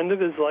at the end of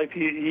his life,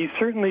 he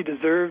certainly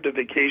deserved a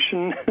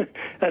vacation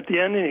at the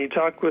end, and he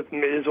talked with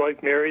his wife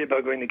Mary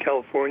about going to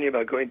California,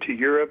 about going to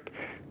Europe,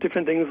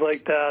 different things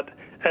like that.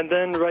 And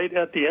then right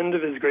at the end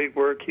of his great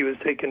work, he was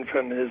taken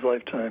from his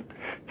lifetime.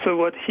 So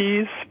what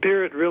his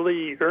spirit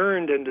really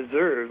earned and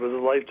deserved was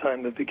a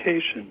lifetime of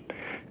vacation.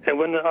 And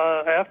when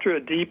after a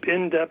deep,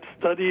 in-depth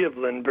study of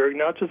Lindbergh,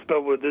 not just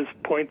about this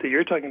point that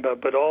you're talking about,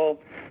 but all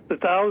the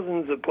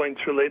thousands of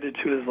points related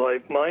to his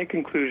life, my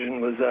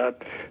conclusion was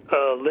that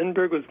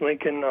Lindbergh was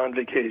Lincoln on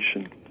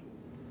vacation.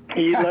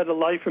 He led a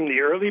life from the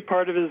early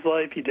part of his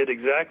life. He did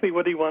exactly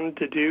what he wanted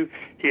to do.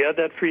 He had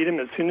that freedom.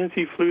 As soon as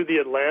he flew the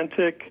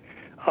Atlantic,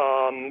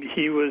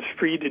 he was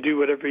free to do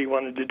whatever he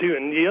wanted to do.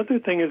 And the other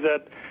thing is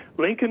that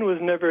Lincoln was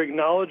never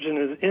acknowledged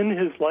in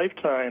his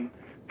lifetime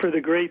for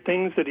the great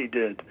things that he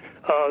did.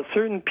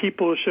 Certain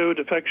people showed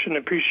affection and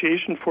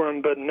appreciation for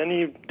him, but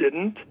many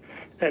didn't.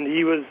 And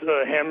he was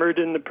hammered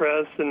in the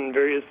press in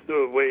various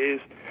ways.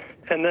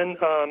 And then,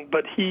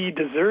 but he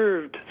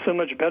deserved so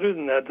much better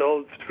than that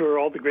for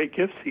all the great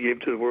gifts he gave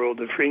to the world,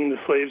 of freeing the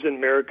slaves in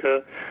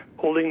America,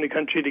 holding the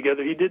country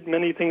together. He did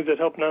many things that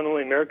helped not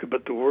only America,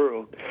 but the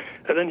world.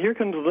 And then here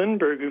comes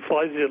Lindbergh, who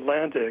flies the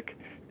Atlantic,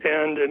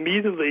 and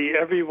immediately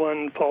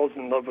everyone falls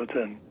in love with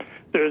him.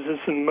 There's this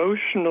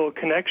emotional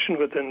connection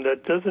with him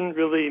that doesn't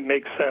really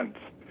make sense.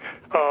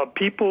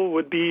 People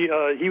would be,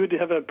 he would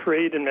have a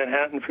parade in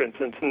Manhattan, for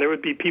instance, and there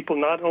would be people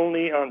not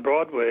only on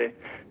Broadway,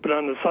 but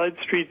on the side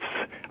streets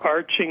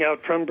arching out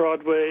from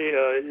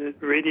Broadway,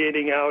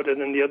 radiating out, and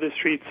then the other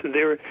streets,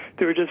 they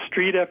were just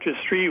street after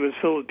street was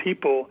filled with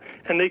people,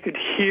 and they could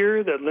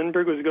hear that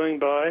Lindbergh was going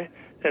by,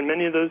 and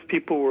many of those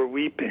people were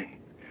weeping.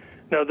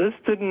 Now, this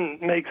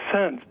didn't make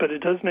sense, but it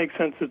does make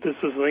sense that this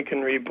was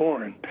Lincoln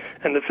reborn.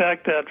 And the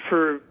fact that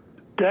for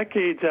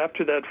decades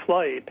after that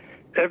flight,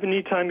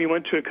 every time he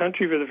went to a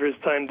country for the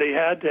first time, they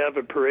had to have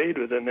a parade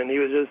with him, and he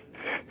was just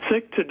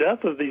sick to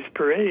death of these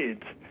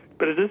parades.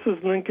 But this was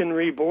Lincoln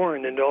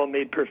reborn, and it all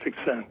made perfect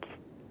sense.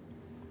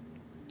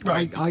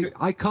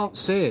 I can't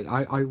see it.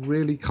 I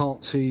really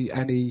can't see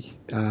any...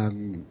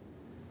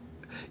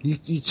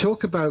 You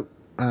talk about...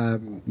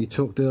 you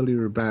talked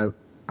earlier about...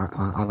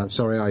 and I'm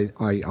sorry,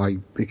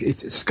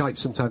 Skype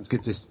sometimes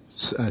gives this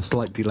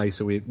slight delay,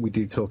 so we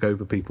do talk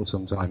over people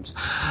sometimes.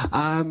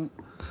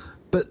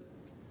 But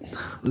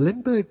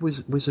Lindbergh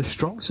was a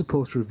strong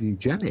supporter of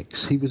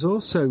eugenics. He was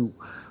also,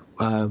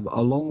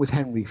 along with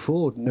Henry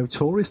Ford,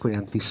 notoriously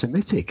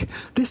anti-Semitic.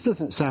 This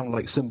doesn't sound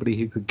like somebody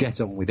who could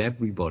get on with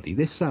everybody.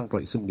 This sounds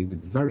like somebody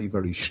with very,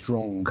 very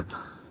strong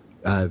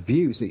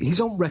views. He's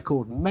on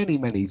record many,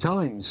 many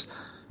times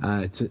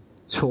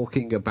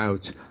talking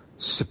about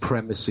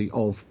supremacy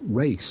of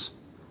race.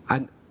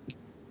 And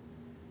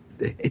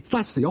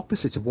that's the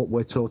opposite of what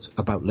we're taught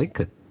about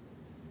Lincoln.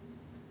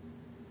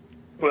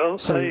 Well,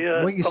 So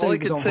when you say all I he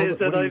was can on say holi- is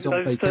that when he was on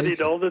I've studied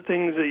vacation- all the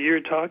things that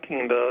you're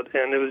talking about,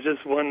 and it was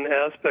just one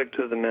aspect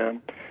of the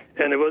man.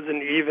 And it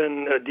wasn't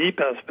even a deep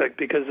aspect,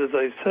 because, as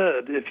I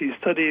said, if you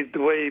study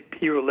the way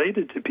he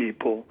related to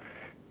people,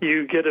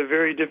 you get a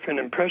very different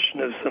impression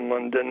of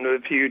someone than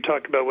if you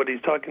talk about what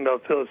he's talking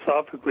about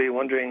philosophically,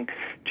 wondering,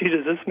 gee,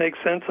 does this make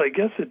sense? I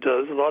guess it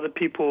does. A lot of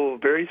people,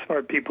 very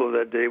smart people of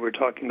that day, were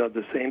talking about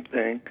the same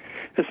thing.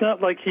 It's not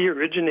like he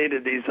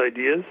originated these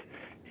ideas.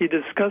 He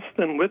discussed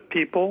them with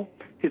people.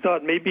 He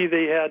thought maybe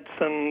they had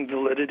some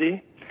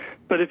validity.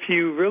 But if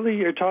you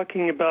really are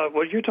talking about,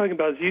 what you're talking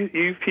about is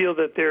you feel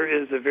that there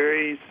is a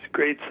very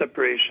great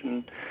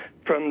separation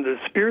from the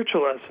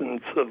spiritual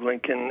essence of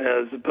Lincoln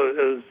as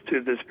opposed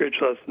to the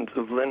spiritual essence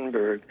of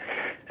Lindbergh.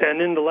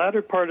 And in the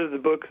latter part of the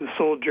book, The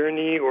Soul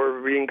Journey or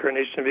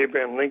Reincarnation of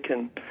Abraham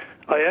Lincoln,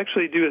 I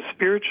actually do a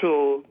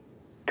spiritual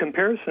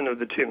comparison of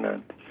the two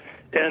men.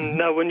 And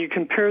now when you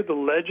compare the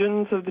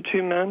legends of the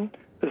two men,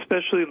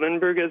 especially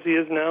Lindbergh as he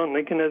is now and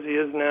Lincoln as he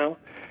is now,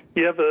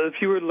 you have if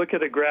you were to look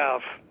at a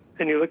graph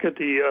and you look at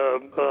the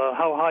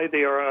how high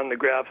they are on the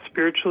graph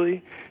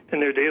spiritually in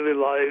their daily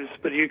lives,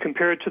 but you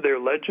compare it to their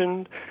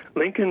legend,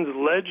 Lincoln's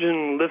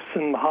legend lifts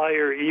him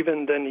higher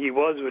even than he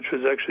was, which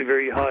was actually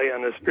very high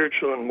on a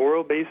spiritual and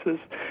moral basis,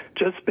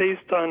 just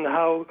based on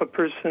how a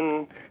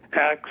person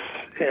acts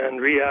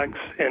and reacts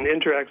and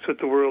interacts with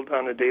the world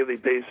on a daily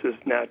basis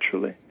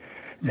naturally.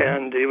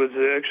 And it was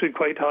actually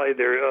quite high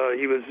there.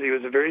 He was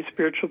a very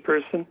spiritual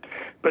person.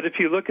 But if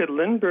you look at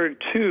Lindbergh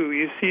too,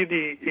 you see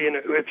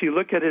if you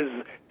look at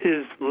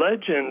his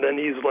legend, then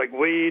he's like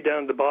way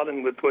down the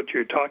bottom with what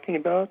you're talking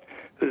about.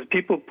 Because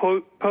people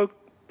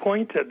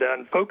point at that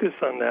and focus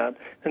on that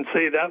and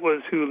say that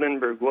was who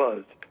Lindbergh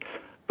was.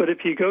 But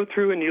if you go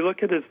through and you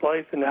look at his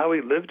life and how he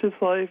lived his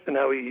life and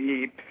how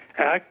he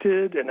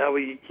acted and how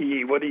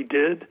what he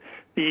did,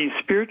 the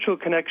spiritual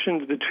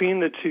connections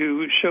between the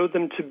two showed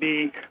them to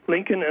be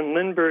Lincoln and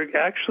Lindbergh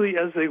actually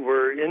as they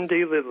were in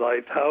daily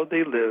life, how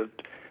they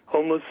lived,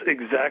 almost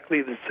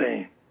exactly the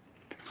same.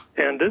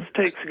 And this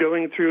takes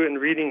going through and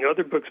reading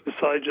other books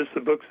besides just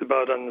the books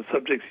about on the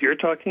subjects you're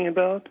talking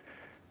about,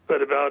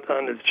 but about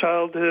on his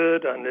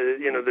childhood, on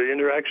the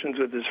interactions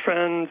with his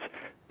friends,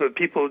 the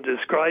people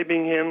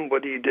describing him,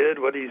 what he did,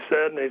 what he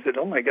said, and they said,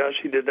 "Oh my gosh,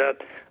 he did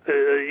that."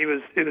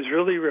 It was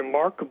really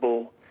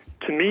remarkable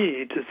to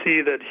me to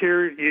see that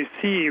here you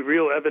see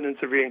real evidence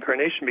of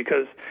reincarnation,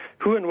 because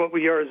who and what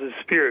we are is a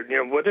spirit.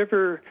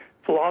 Whatever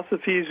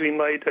philosophies we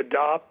might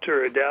adopt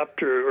or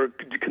adapt or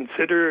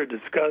consider or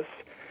discuss,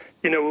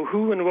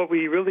 who and what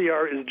we really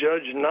are is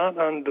judged not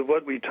on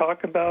what we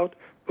talk about,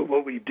 but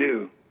what we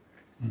do.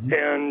 Mm-hmm.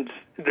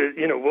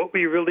 And what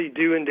we really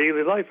do in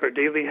daily life, our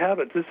daily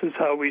habits, this is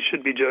how we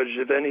should be judged,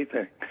 if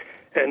anything.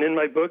 And in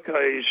my book,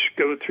 I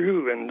go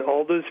through and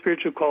all those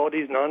spiritual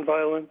qualities,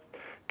 nonviolence,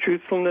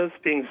 truthfulness,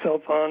 being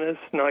self-honest,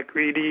 not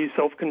greedy,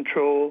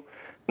 self-control,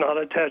 not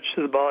attached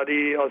to the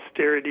body,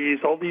 austerities,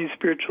 all these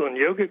spiritual and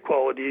yogic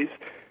qualities,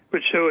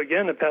 which show,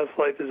 again, a past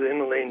life as a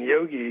Himalayan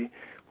yogi,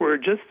 were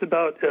just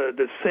about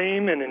the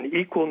same and an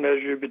equal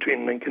measure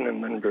between Lincoln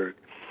and Lindbergh.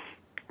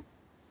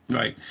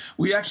 Right.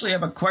 We actually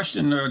have a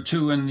question or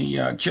two in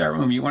the chat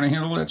room. You want to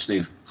handle that,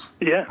 Steve?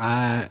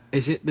 Yeah.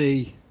 Is it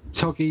the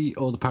Toggy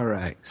or the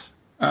Parrot X?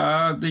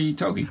 The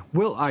Toggy.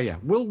 Will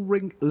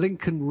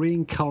Lincoln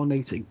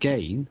reincarnate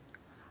again?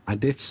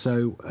 And if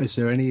so, is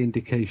there any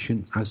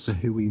indication as to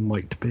who he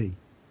might be?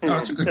 Oh,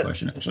 that's a good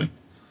question, actually.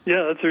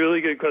 Yeah, that's a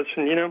really good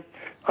question.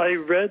 I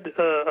read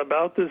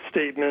about this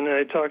statement, and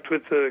I talked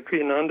with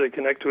Kriyananda,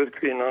 connected with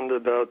Kriyananda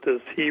about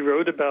this. He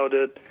wrote about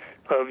it,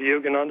 of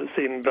Yogananda's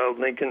statement about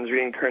Lincoln's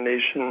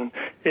reincarnation,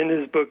 in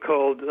his book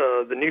called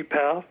The New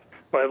Path,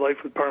 My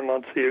Life with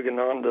Paramahansa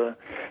Yogananda.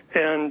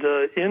 And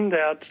in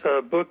that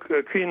book,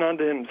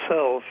 Kriyananda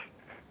himself,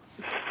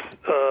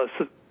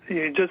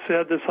 he just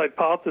had this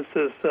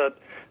hypothesis that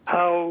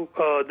how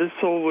this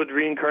soul would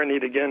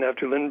reincarnate again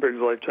after Lindbergh's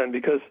lifetime,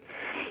 because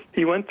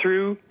he went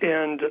through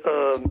and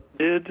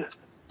did,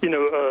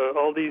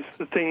 all these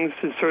things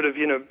to sort of,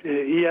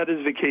 he had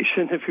his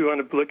vacation, if you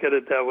want to look at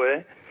it that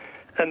way.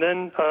 And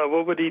then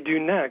what would he do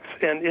next?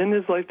 And in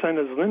his lifetime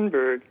as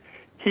Lindbergh,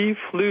 he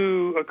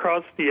flew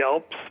across the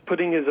Alps,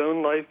 putting his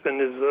own life and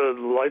the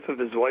life of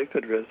his wife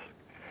at risk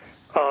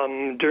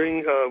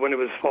during when it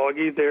was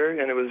foggy there,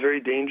 and it was very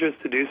dangerous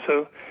to do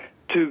so,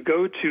 to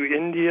go to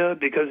India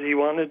because he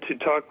wanted to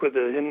talk with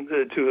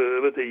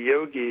a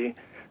yogi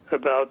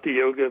about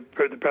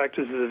the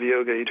practices of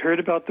yoga. He'd heard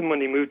about them when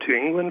he moved to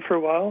England for a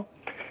while.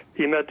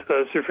 He met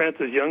Sir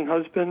Francis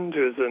Younghusband,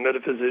 who is a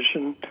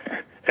metaphysician,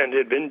 and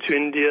had been to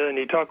India, and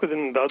he talked with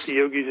him about the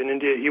yogis in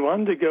India. He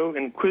wanted to go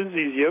and quiz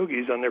these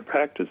yogis on their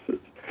practices.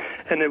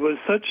 And it was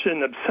such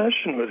an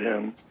obsession with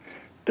him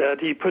that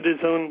he put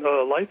his own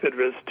life at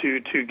risk to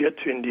get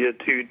to India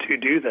to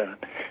do that.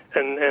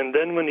 And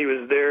then when he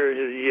was there,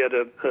 he had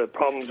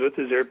problems with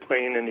his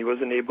airplane, and he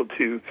wasn't able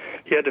to.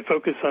 He had to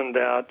focus on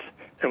that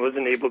and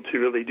wasn't able to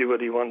really do what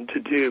he wanted to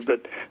do.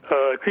 But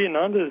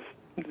Kriyananda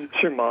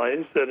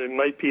surmised that it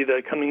might be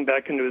that coming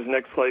back into his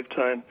next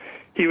lifetime,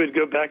 he would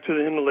go back to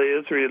the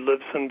Himalayas, where he had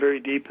lived some very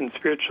deep and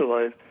spiritual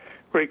life,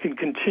 where he could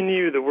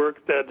continue the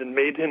work that had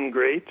made him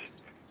great,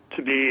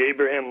 to be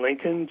Abraham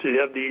Lincoln, to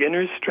have the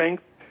inner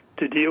strength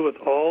to deal with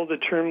all the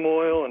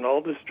turmoil and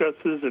all the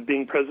stresses of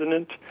being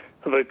president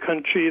of a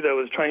country that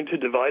was trying to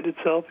divide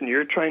itself, and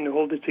you're trying to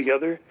hold it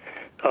together.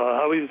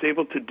 How he was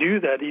able to do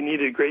that, he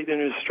needed great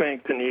inner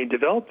strength, and he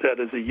developed that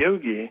as a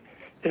yogi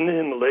in the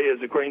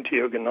Himalayas, according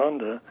to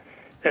Yogananda.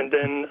 And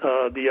then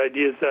the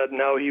idea is that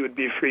now he would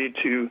be free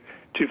to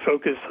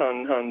focus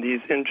on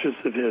these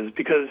interests of his.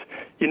 Because,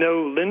 you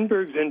know,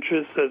 Lindbergh's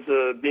interest as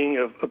being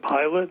a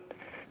pilot,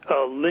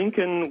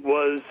 Lincoln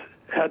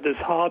had this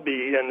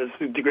hobby and this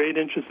great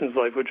interest in his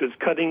life, which was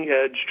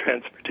cutting-edge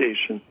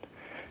transportation.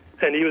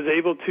 And he was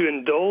able to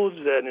indulge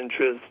that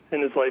interest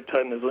in his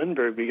lifetime as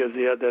Lindbergh because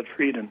he had that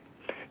freedom.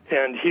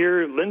 And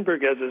here,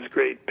 Lindbergh has this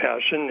great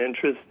passion,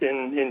 interest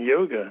in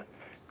yoga.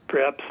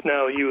 Perhaps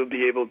now he will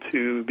be able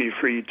to be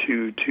free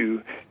to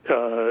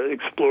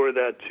explore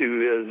that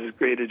to as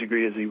great a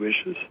degree as he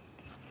wishes.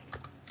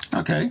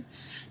 Okay.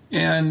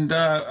 And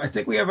I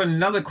think we have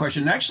another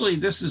question. Actually,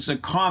 this is a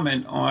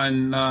comment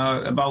on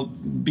about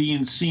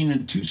being seen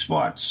in two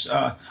spots.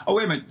 Oh,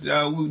 wait a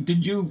minute.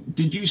 Did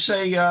you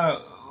say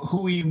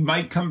who he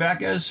might come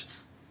back as?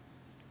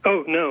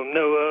 Oh, no.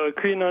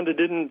 Kriyananda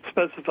didn't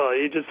specify.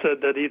 He just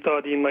said that he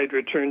thought he might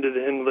return to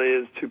the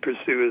Himalayas to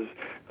pursue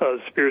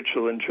his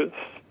spiritual interests.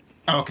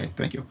 Okay,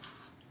 thank you.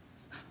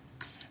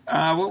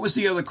 What was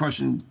the other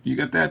question? You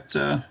got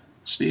that,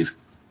 Steve?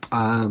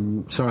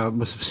 Sorry, I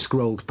must have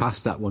scrolled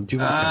past that one. Do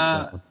you want to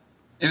catch that one?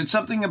 It's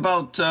something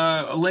about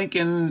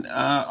Lincoln.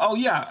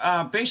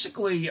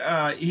 Basically,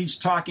 he's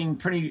talking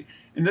pretty,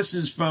 and this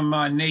is from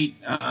Nate.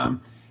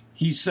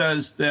 He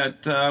says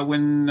that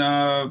when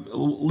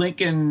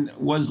Lincoln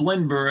was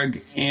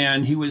Lindbergh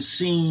and he was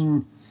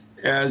seen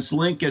as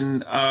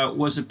Lincoln,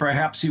 was it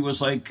perhaps he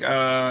was like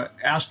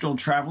astral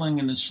traveling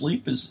in his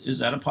sleep? Is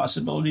that a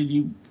possibility, do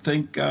you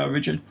think,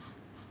 Richard?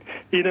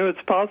 You know,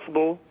 it's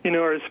possible. You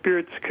know, our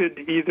spirits could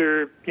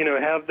either,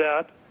 have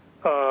that,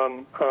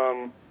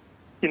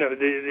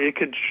 they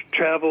could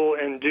travel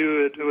and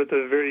do it with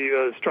a very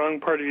strong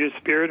part of your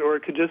spirit, or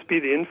it could just be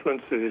the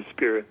influence of your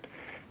spirit.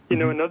 You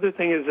know, another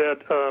thing is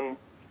that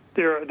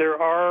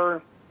there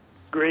are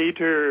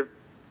greater,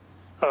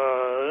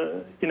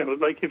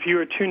 like if you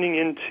are tuning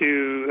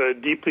into a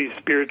deeply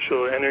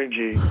spiritual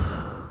energy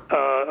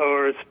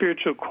or a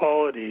spiritual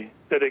quality,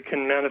 that it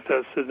can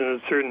manifest in a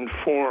certain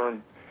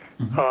form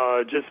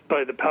just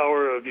by the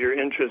power of your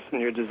interest and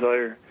your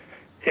desire.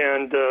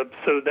 And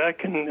so that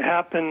can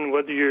happen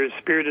whether your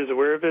spirit is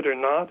aware of it or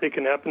not. It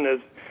can happen as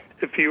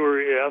if you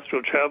were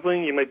astral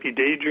traveling, you might be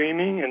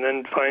daydreaming and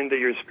then find that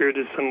your spirit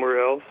is somewhere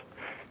else,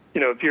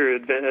 if you're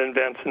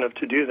advanced enough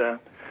to do that.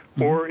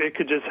 Or it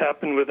could just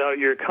happen without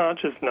your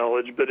conscious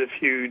knowledge, but if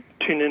you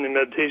tune in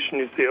meditation,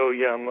 you say, oh,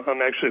 yeah,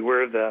 I'm actually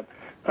aware of that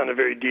on a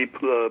very deep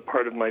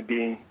part of my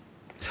being.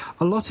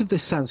 A lot of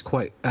this sounds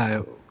quite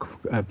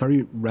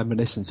very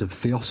reminiscent of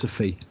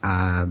theosophy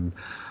and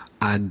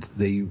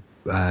the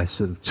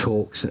sort of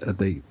talks,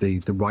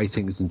 the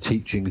writings and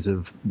teachings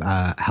of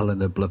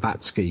Helena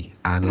Blavatsky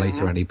and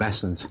later Annie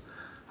Besant.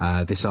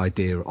 This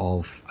idea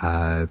of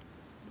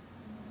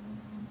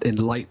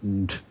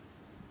enlightened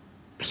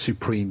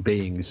supreme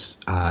beings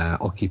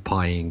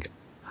occupying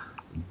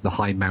the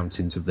high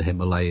mountains of the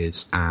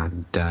Himalayas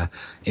and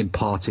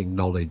imparting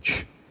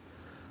knowledge.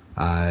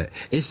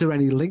 Is there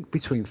any link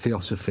between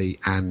theosophy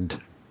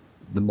and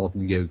the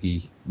modern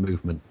yogi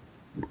movement?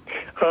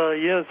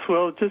 Yes,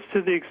 well, just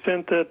to the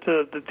extent that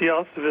the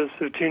theosophists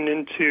have tuned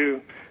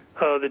into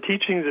the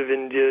teachings of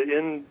India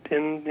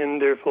in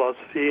their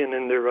philosophy and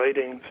in their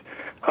writings.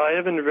 I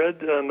haven't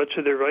read much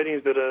of their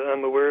writings, but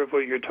I'm aware of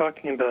what you're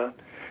talking about.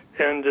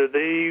 And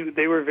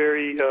they were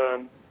very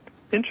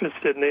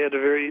interested, and they had a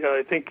very,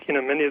 I think,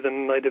 many of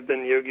them might have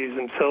been yogis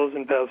themselves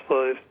in past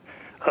lives.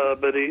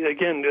 But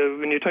again,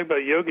 when you talk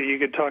about yoga, you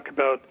could talk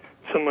about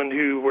someone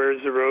who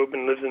wears a robe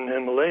and lives in the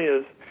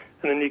Himalayas,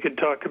 and then you could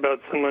talk about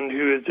someone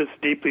who is just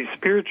deeply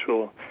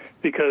spiritual,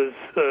 because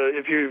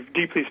if you're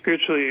deeply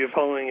spiritual, you're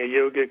following a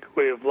yogic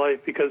way of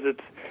life, because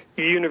it's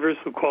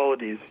universal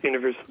qualities,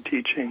 universal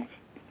teachings.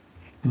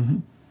 Mm-hmm.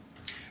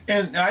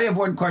 And I have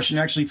one question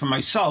actually for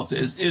myself.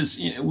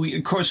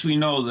 Of course we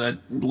know that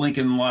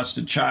Lincoln lost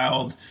a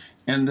child,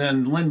 and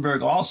then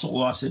Lindbergh also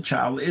lost a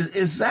child.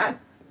 Is that?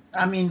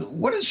 I mean,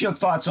 what is your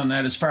thoughts on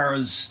that? As far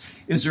as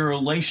is there a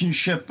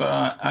relationship?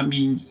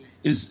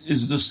 Is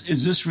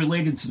this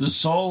related to the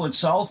soul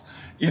itself?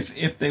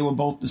 If they were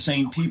both the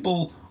same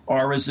people,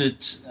 or is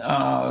it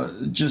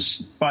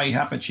just by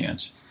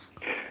happenchance?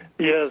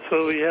 Yeah,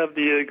 so we have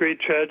the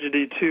great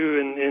tragedy, too,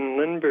 in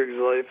Lindbergh's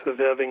life of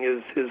having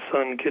his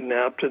son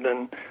kidnapped and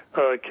then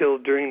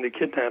killed during the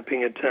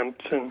kidnapping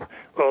attempt. And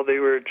while they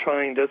were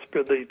trying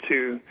desperately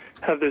to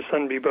have their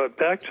son be brought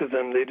back to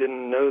them, they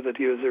didn't know that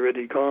he was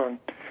already gone.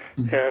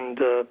 Mm-hmm. And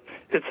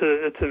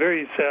it's a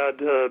very sad,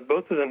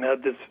 both of them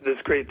had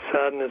this great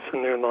sadness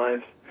in their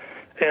lives.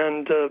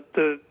 And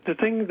the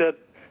thing that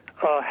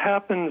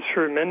happens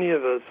for many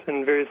of us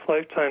in various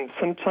lifetimes,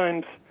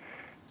 sometimes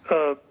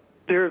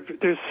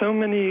there's so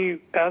many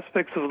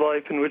aspects of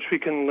life in which we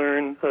can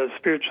learn a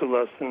spiritual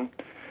lesson,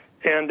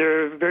 and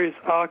there are various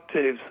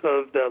octaves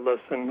of that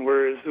lesson,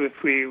 whereas if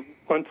we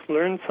once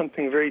learn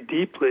something very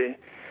deeply,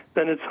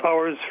 then it's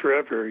ours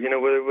forever. You know,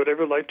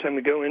 whatever lifetime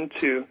we go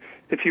into,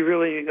 if you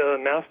really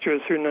master a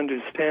certain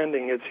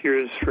understanding, it's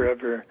yours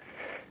forever.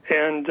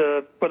 And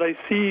what I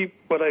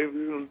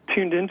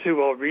tuned into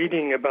while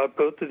reading about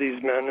both of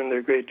these men and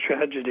their great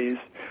tragedies,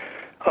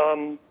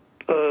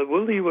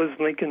 Willie was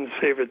Lincoln's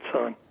favorite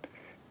son.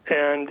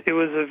 And it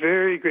was a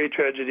very great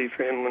tragedy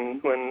for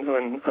him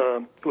when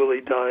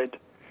Willie died.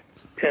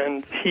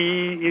 And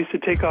he used to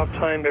take off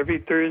time every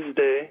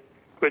Thursday,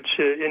 which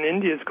in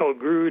India is called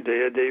Guru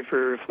Day, a day for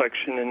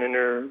reflection and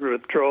inner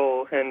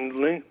withdrawal. And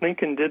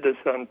Lincoln did this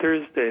on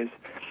Thursdays.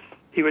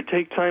 He would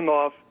take time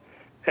off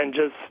and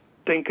just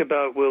think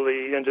about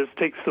Willie and just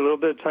takes a little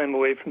bit of time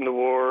away from the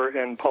war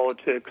and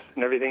politics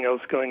and everything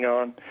else going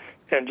on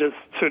and just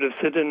sort of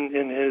sit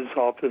in his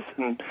office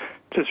and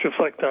just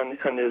reflect on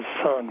his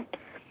son.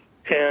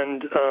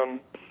 And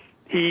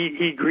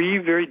he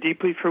grieved very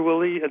deeply for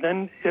Willie. And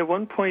then at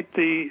one point,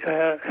 they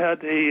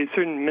had a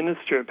certain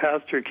minister, a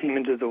pastor, came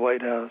into the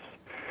White House.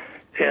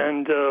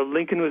 And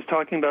Lincoln was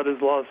talking about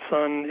his lost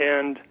son.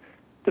 And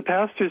the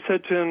pastor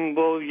said to him,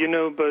 well, you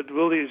know, but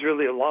Willie's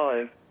really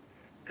alive.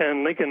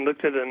 And Lincoln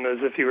looked at him as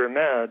if he were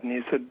mad. And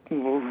he said,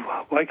 well,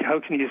 how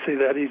can you say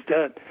that? He's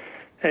dead.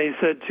 And he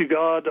said, to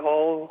God,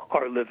 all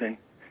are living.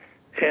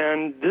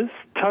 And this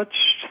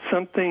touched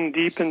something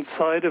deep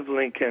inside of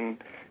Lincoln.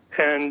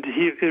 And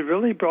it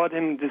really brought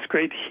him this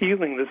great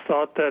healing, this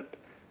thought that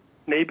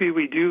maybe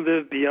we do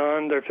live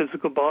beyond our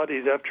physical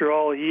bodies. After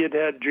all, he had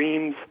had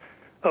dreams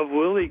of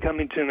Willie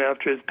coming to him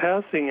after his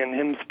passing and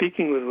him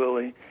speaking with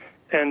Willie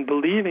and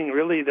believing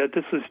really that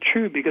this was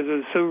true because it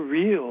was so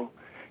real.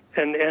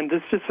 And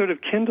this just sort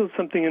of kindled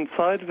something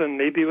inside of him.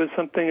 Maybe it was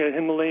something, a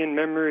Himalayan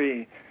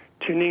memory,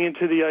 tuning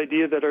into the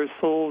idea that our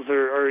souls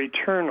are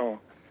eternal.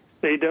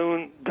 They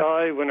don't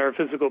die when our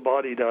physical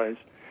body dies.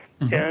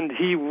 Mm-hmm. And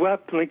he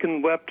wept,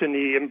 Lincoln wept, and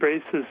he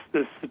embraced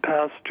this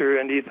pastor,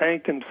 and he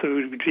thanked him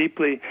so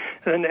deeply.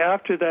 And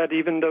after that,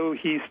 even though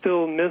he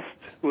still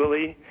missed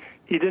Willie,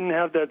 he didn't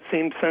have that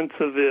same sense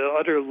of the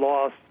utter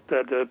loss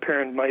that a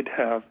parent might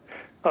have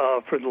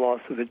for the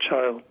loss of a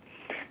child.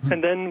 Mm-hmm.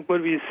 And then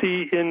what we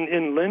see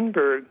in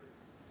Lindbergh,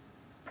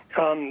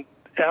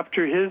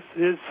 after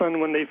his son,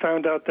 when they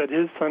found out that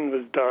his son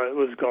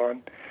was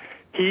gone,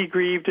 he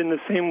grieved in the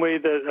same way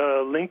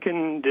that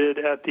Lincoln did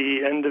at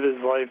the end of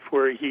his life,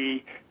 where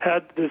he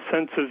had this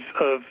sense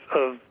of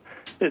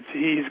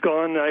he's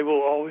gone, I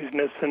will always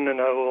miss him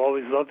and I will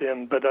always love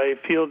him, but I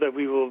feel that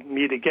we will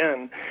meet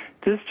again.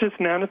 This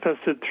just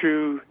manifested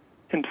through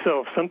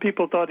himself. Some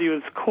people thought he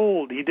was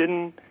cold. He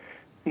didn't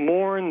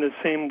mourn the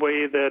same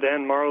way that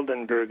Anne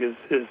Marlenberg,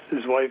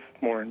 his wife,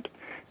 mourned,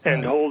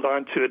 and hold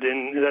on to it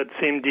in that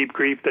same deep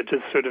grief that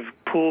just sort of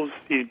pulls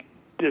you.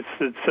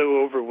 It's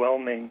so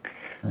overwhelming.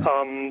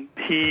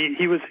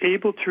 He was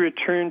able to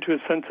return to a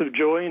sense of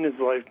joy in his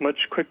life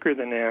much quicker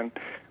than Anne,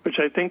 which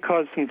I think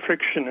caused some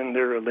friction in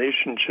their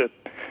relationship.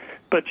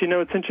 But you know,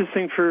 it's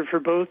interesting for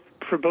both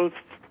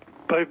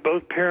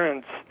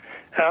parents.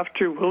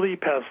 After Willie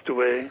passed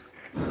away,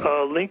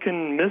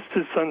 Lincoln missed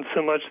his son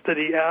so much that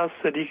he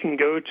asked that he can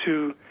go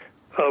to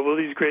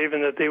Willie's grave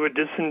and that they would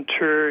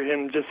disinter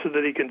him just so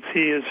that he can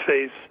see his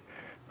face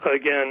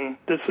again.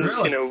 This is,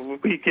 really?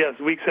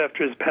 Weeks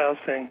after his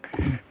passing.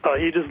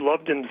 He just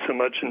loved him so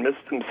much and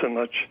missed him so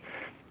much.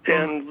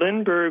 And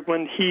Lindbergh,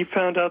 when he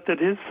found out that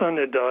his son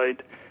had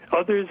died,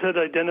 others had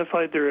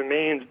identified the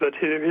remains, but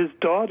his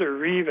daughter,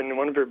 Reeve, in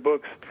one of her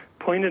books,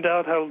 pointed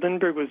out how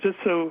Lindbergh was just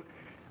so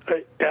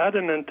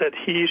adamant that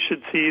he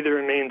should see the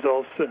remains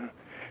also.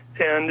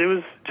 And it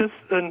was just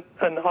an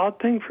odd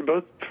thing for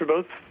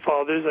both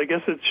fathers. I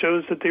guess it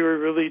shows that they were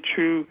really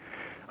true.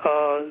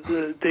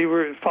 They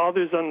were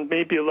fathers on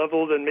maybe a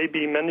level that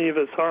maybe many of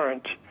us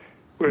aren't,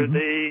 where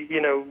they,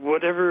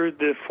 whatever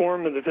the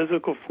form of the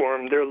physical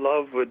form, their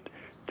love would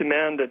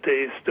demand that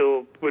they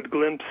still would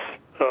glimpse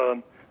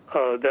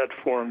that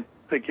form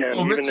again,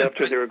 even Richard,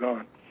 after they were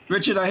gone.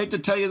 Richard, I hate to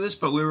tell you this,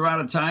 but we're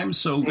out of time,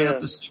 so we're going to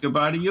have to say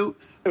goodbye to you.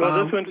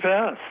 Well, this went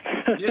fast.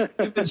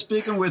 You've been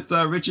speaking with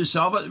Richard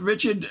Salva.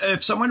 Richard,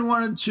 if someone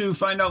wanted to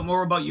find out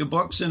more about your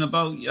books and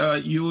about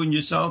you and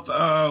yourself,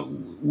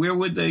 where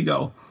would they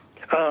go?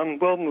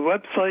 Well, the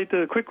website,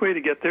 a quick way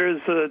to get there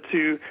is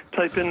to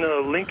type in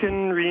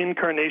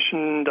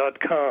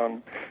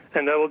LincolnReincarnation.com,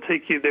 and that will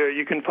take you there.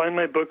 You can find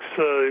my books,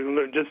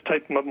 just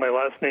type them up, my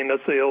last name,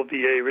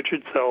 Salva,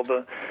 Richard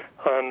Salva,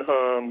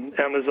 on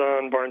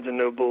Amazon, Barnes &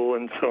 Noble,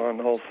 and so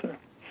on also.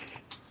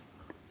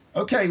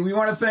 Okay, we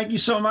want to thank you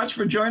so much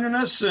for joining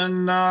us,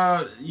 and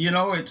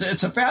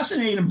it's a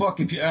fascinating book.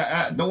 If you,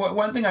 the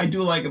one thing I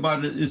do like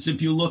about it is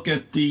if you look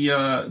at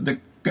the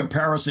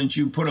comparisons,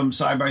 you put them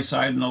side by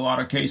side in a lot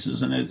of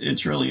cases, and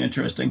it's really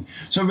interesting.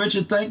 So,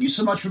 Richard, thank you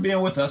so much for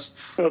being with us.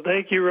 Well,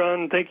 thank you,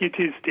 Ron. Thank you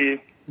too,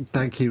 Steve.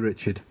 Thank you,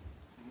 Richard.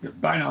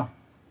 Bye now.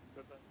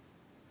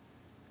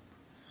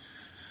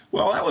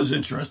 Well, that was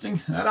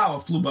interesting. That hour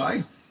flew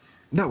by.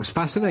 That was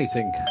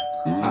fascinating.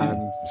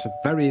 Some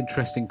very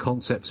interesting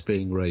concepts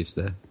being raised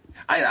there.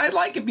 I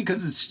like it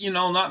because it's,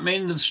 not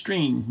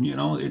mainstream.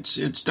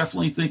 It's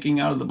definitely thinking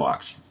out of the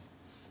box.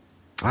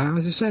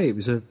 As I say,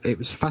 it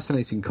was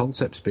fascinating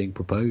concepts being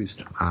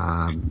proposed.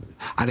 And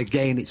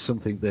again, it's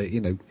something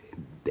that,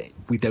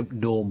 we don't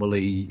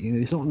normally,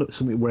 it's not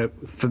something we're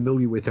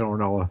familiar with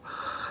on our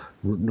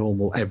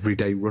normal,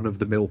 everyday,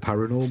 run-of-the-mill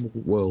paranormal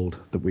world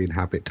that we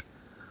inhabit.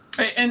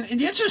 And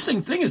the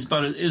interesting thing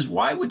about it is,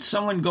 why would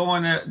someone go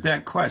on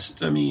that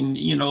quest? I mean,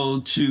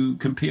 to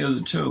compare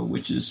the two,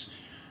 which is,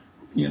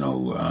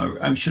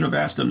 I should have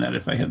asked him that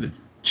if I had the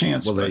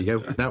chance. Well, there you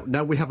go.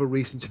 Now we have a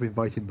reason to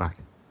invite him back.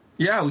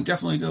 Yeah, we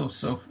definitely do.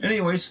 So,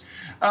 anyways,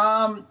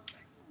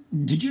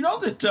 did you know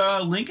that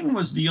Lincoln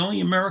was the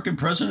only American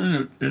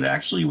president that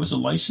actually was a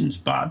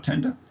licensed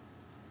bartender?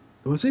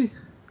 Was he?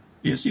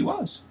 Yes, he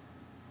was.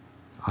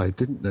 I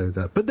didn't know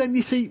that. But then,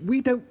 you see,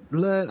 we don't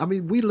learn... I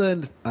mean, we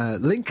learned...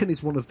 Lincoln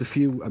is one of the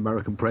few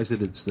American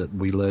presidents that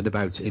we learned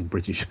about in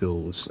British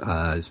schools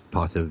as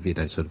part of,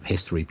 sort of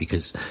history,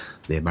 because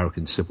the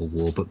American Civil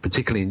War, but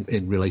particularly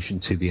in relation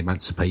to the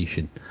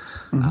emancipation.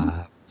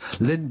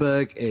 Mm-hmm.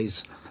 Lindbergh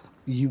is...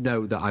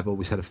 that I've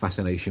always had a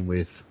fascination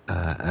with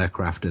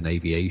aircraft and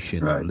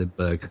aviation. Right.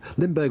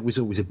 Lindbergh was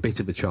always a bit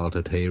of a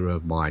childhood hero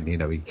of mine.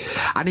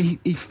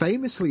 He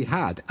famously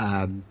had...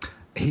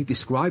 he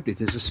described it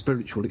as a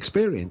spiritual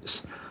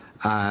experience.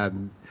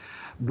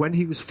 When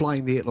he was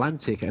flying the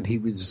Atlantic and he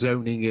was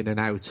zoning in and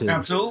out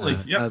of,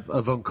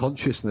 of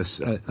unconsciousness,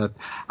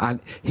 and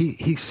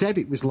he said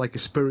it was like a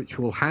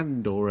spiritual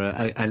hand or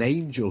an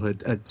angel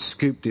had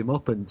scooped him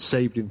up and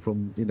saved him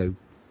from,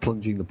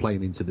 plunging the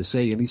plane into the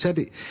sea. And he said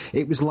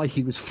it was like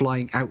he was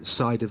flying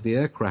outside of the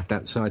aircraft,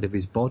 outside of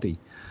his body,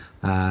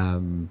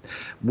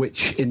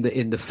 which in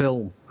the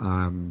film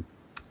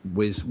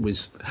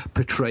was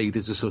portrayed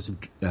as a sort of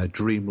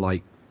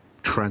dreamlike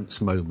trance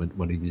moment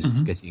when he was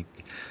getting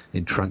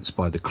entranced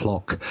by the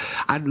clock.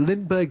 And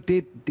Lindbergh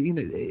did,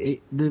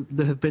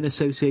 there have been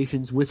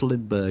associations with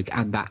Lindbergh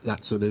and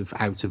that sort of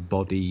out of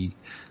body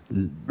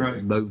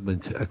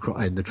moment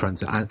in the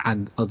trance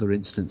and other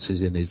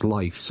instances in his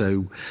life.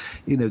 So,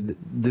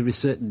 there is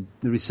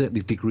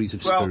certainly degrees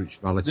of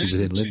spirituality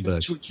within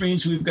Lindbergh. Which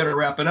means we've got to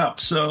wrap it up.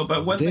 So,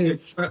 but one thing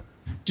I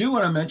do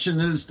want to mention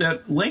is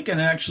that Lincoln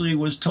actually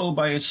was told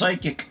by a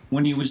psychic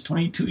when he was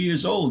 22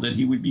 years old that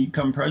he would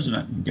become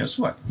president. And guess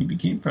what? He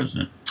became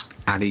president.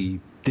 And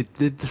did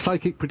the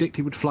psychic predict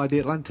he would fly the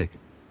Atlantic?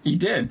 He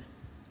did.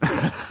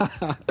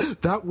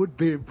 That would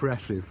be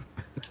impressive.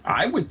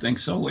 I would think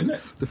so, wouldn't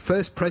it? The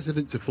first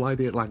president to fly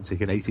the Atlantic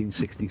in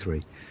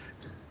 1863.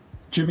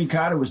 Jimmy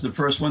Carter was the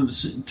first one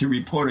to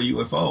report a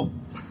UFO.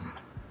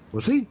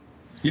 Was he?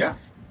 Yeah.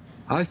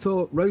 I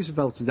thought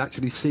Roosevelt had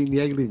actually seen the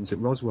aliens at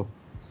Roswell.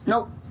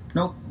 Nope,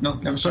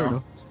 never saw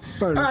them.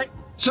 Fair enough. All right,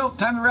 so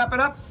time to wrap it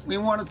up. We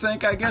want to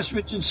thank,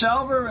 Richard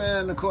Salva,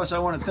 and, of course, I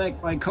want to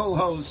thank my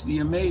co-host, the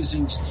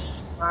amazing Steve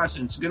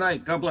Parsons. Good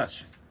night. God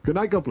bless. Good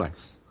night. God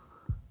bless.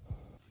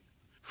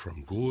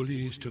 From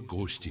ghoulies to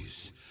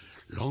ghosties,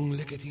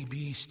 long-leggedy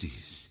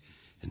beasties,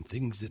 and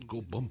things that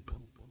go bump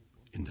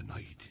in the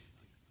night.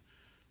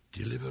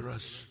 Deliver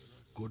us,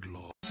 good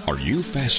Lord. Are you fascinated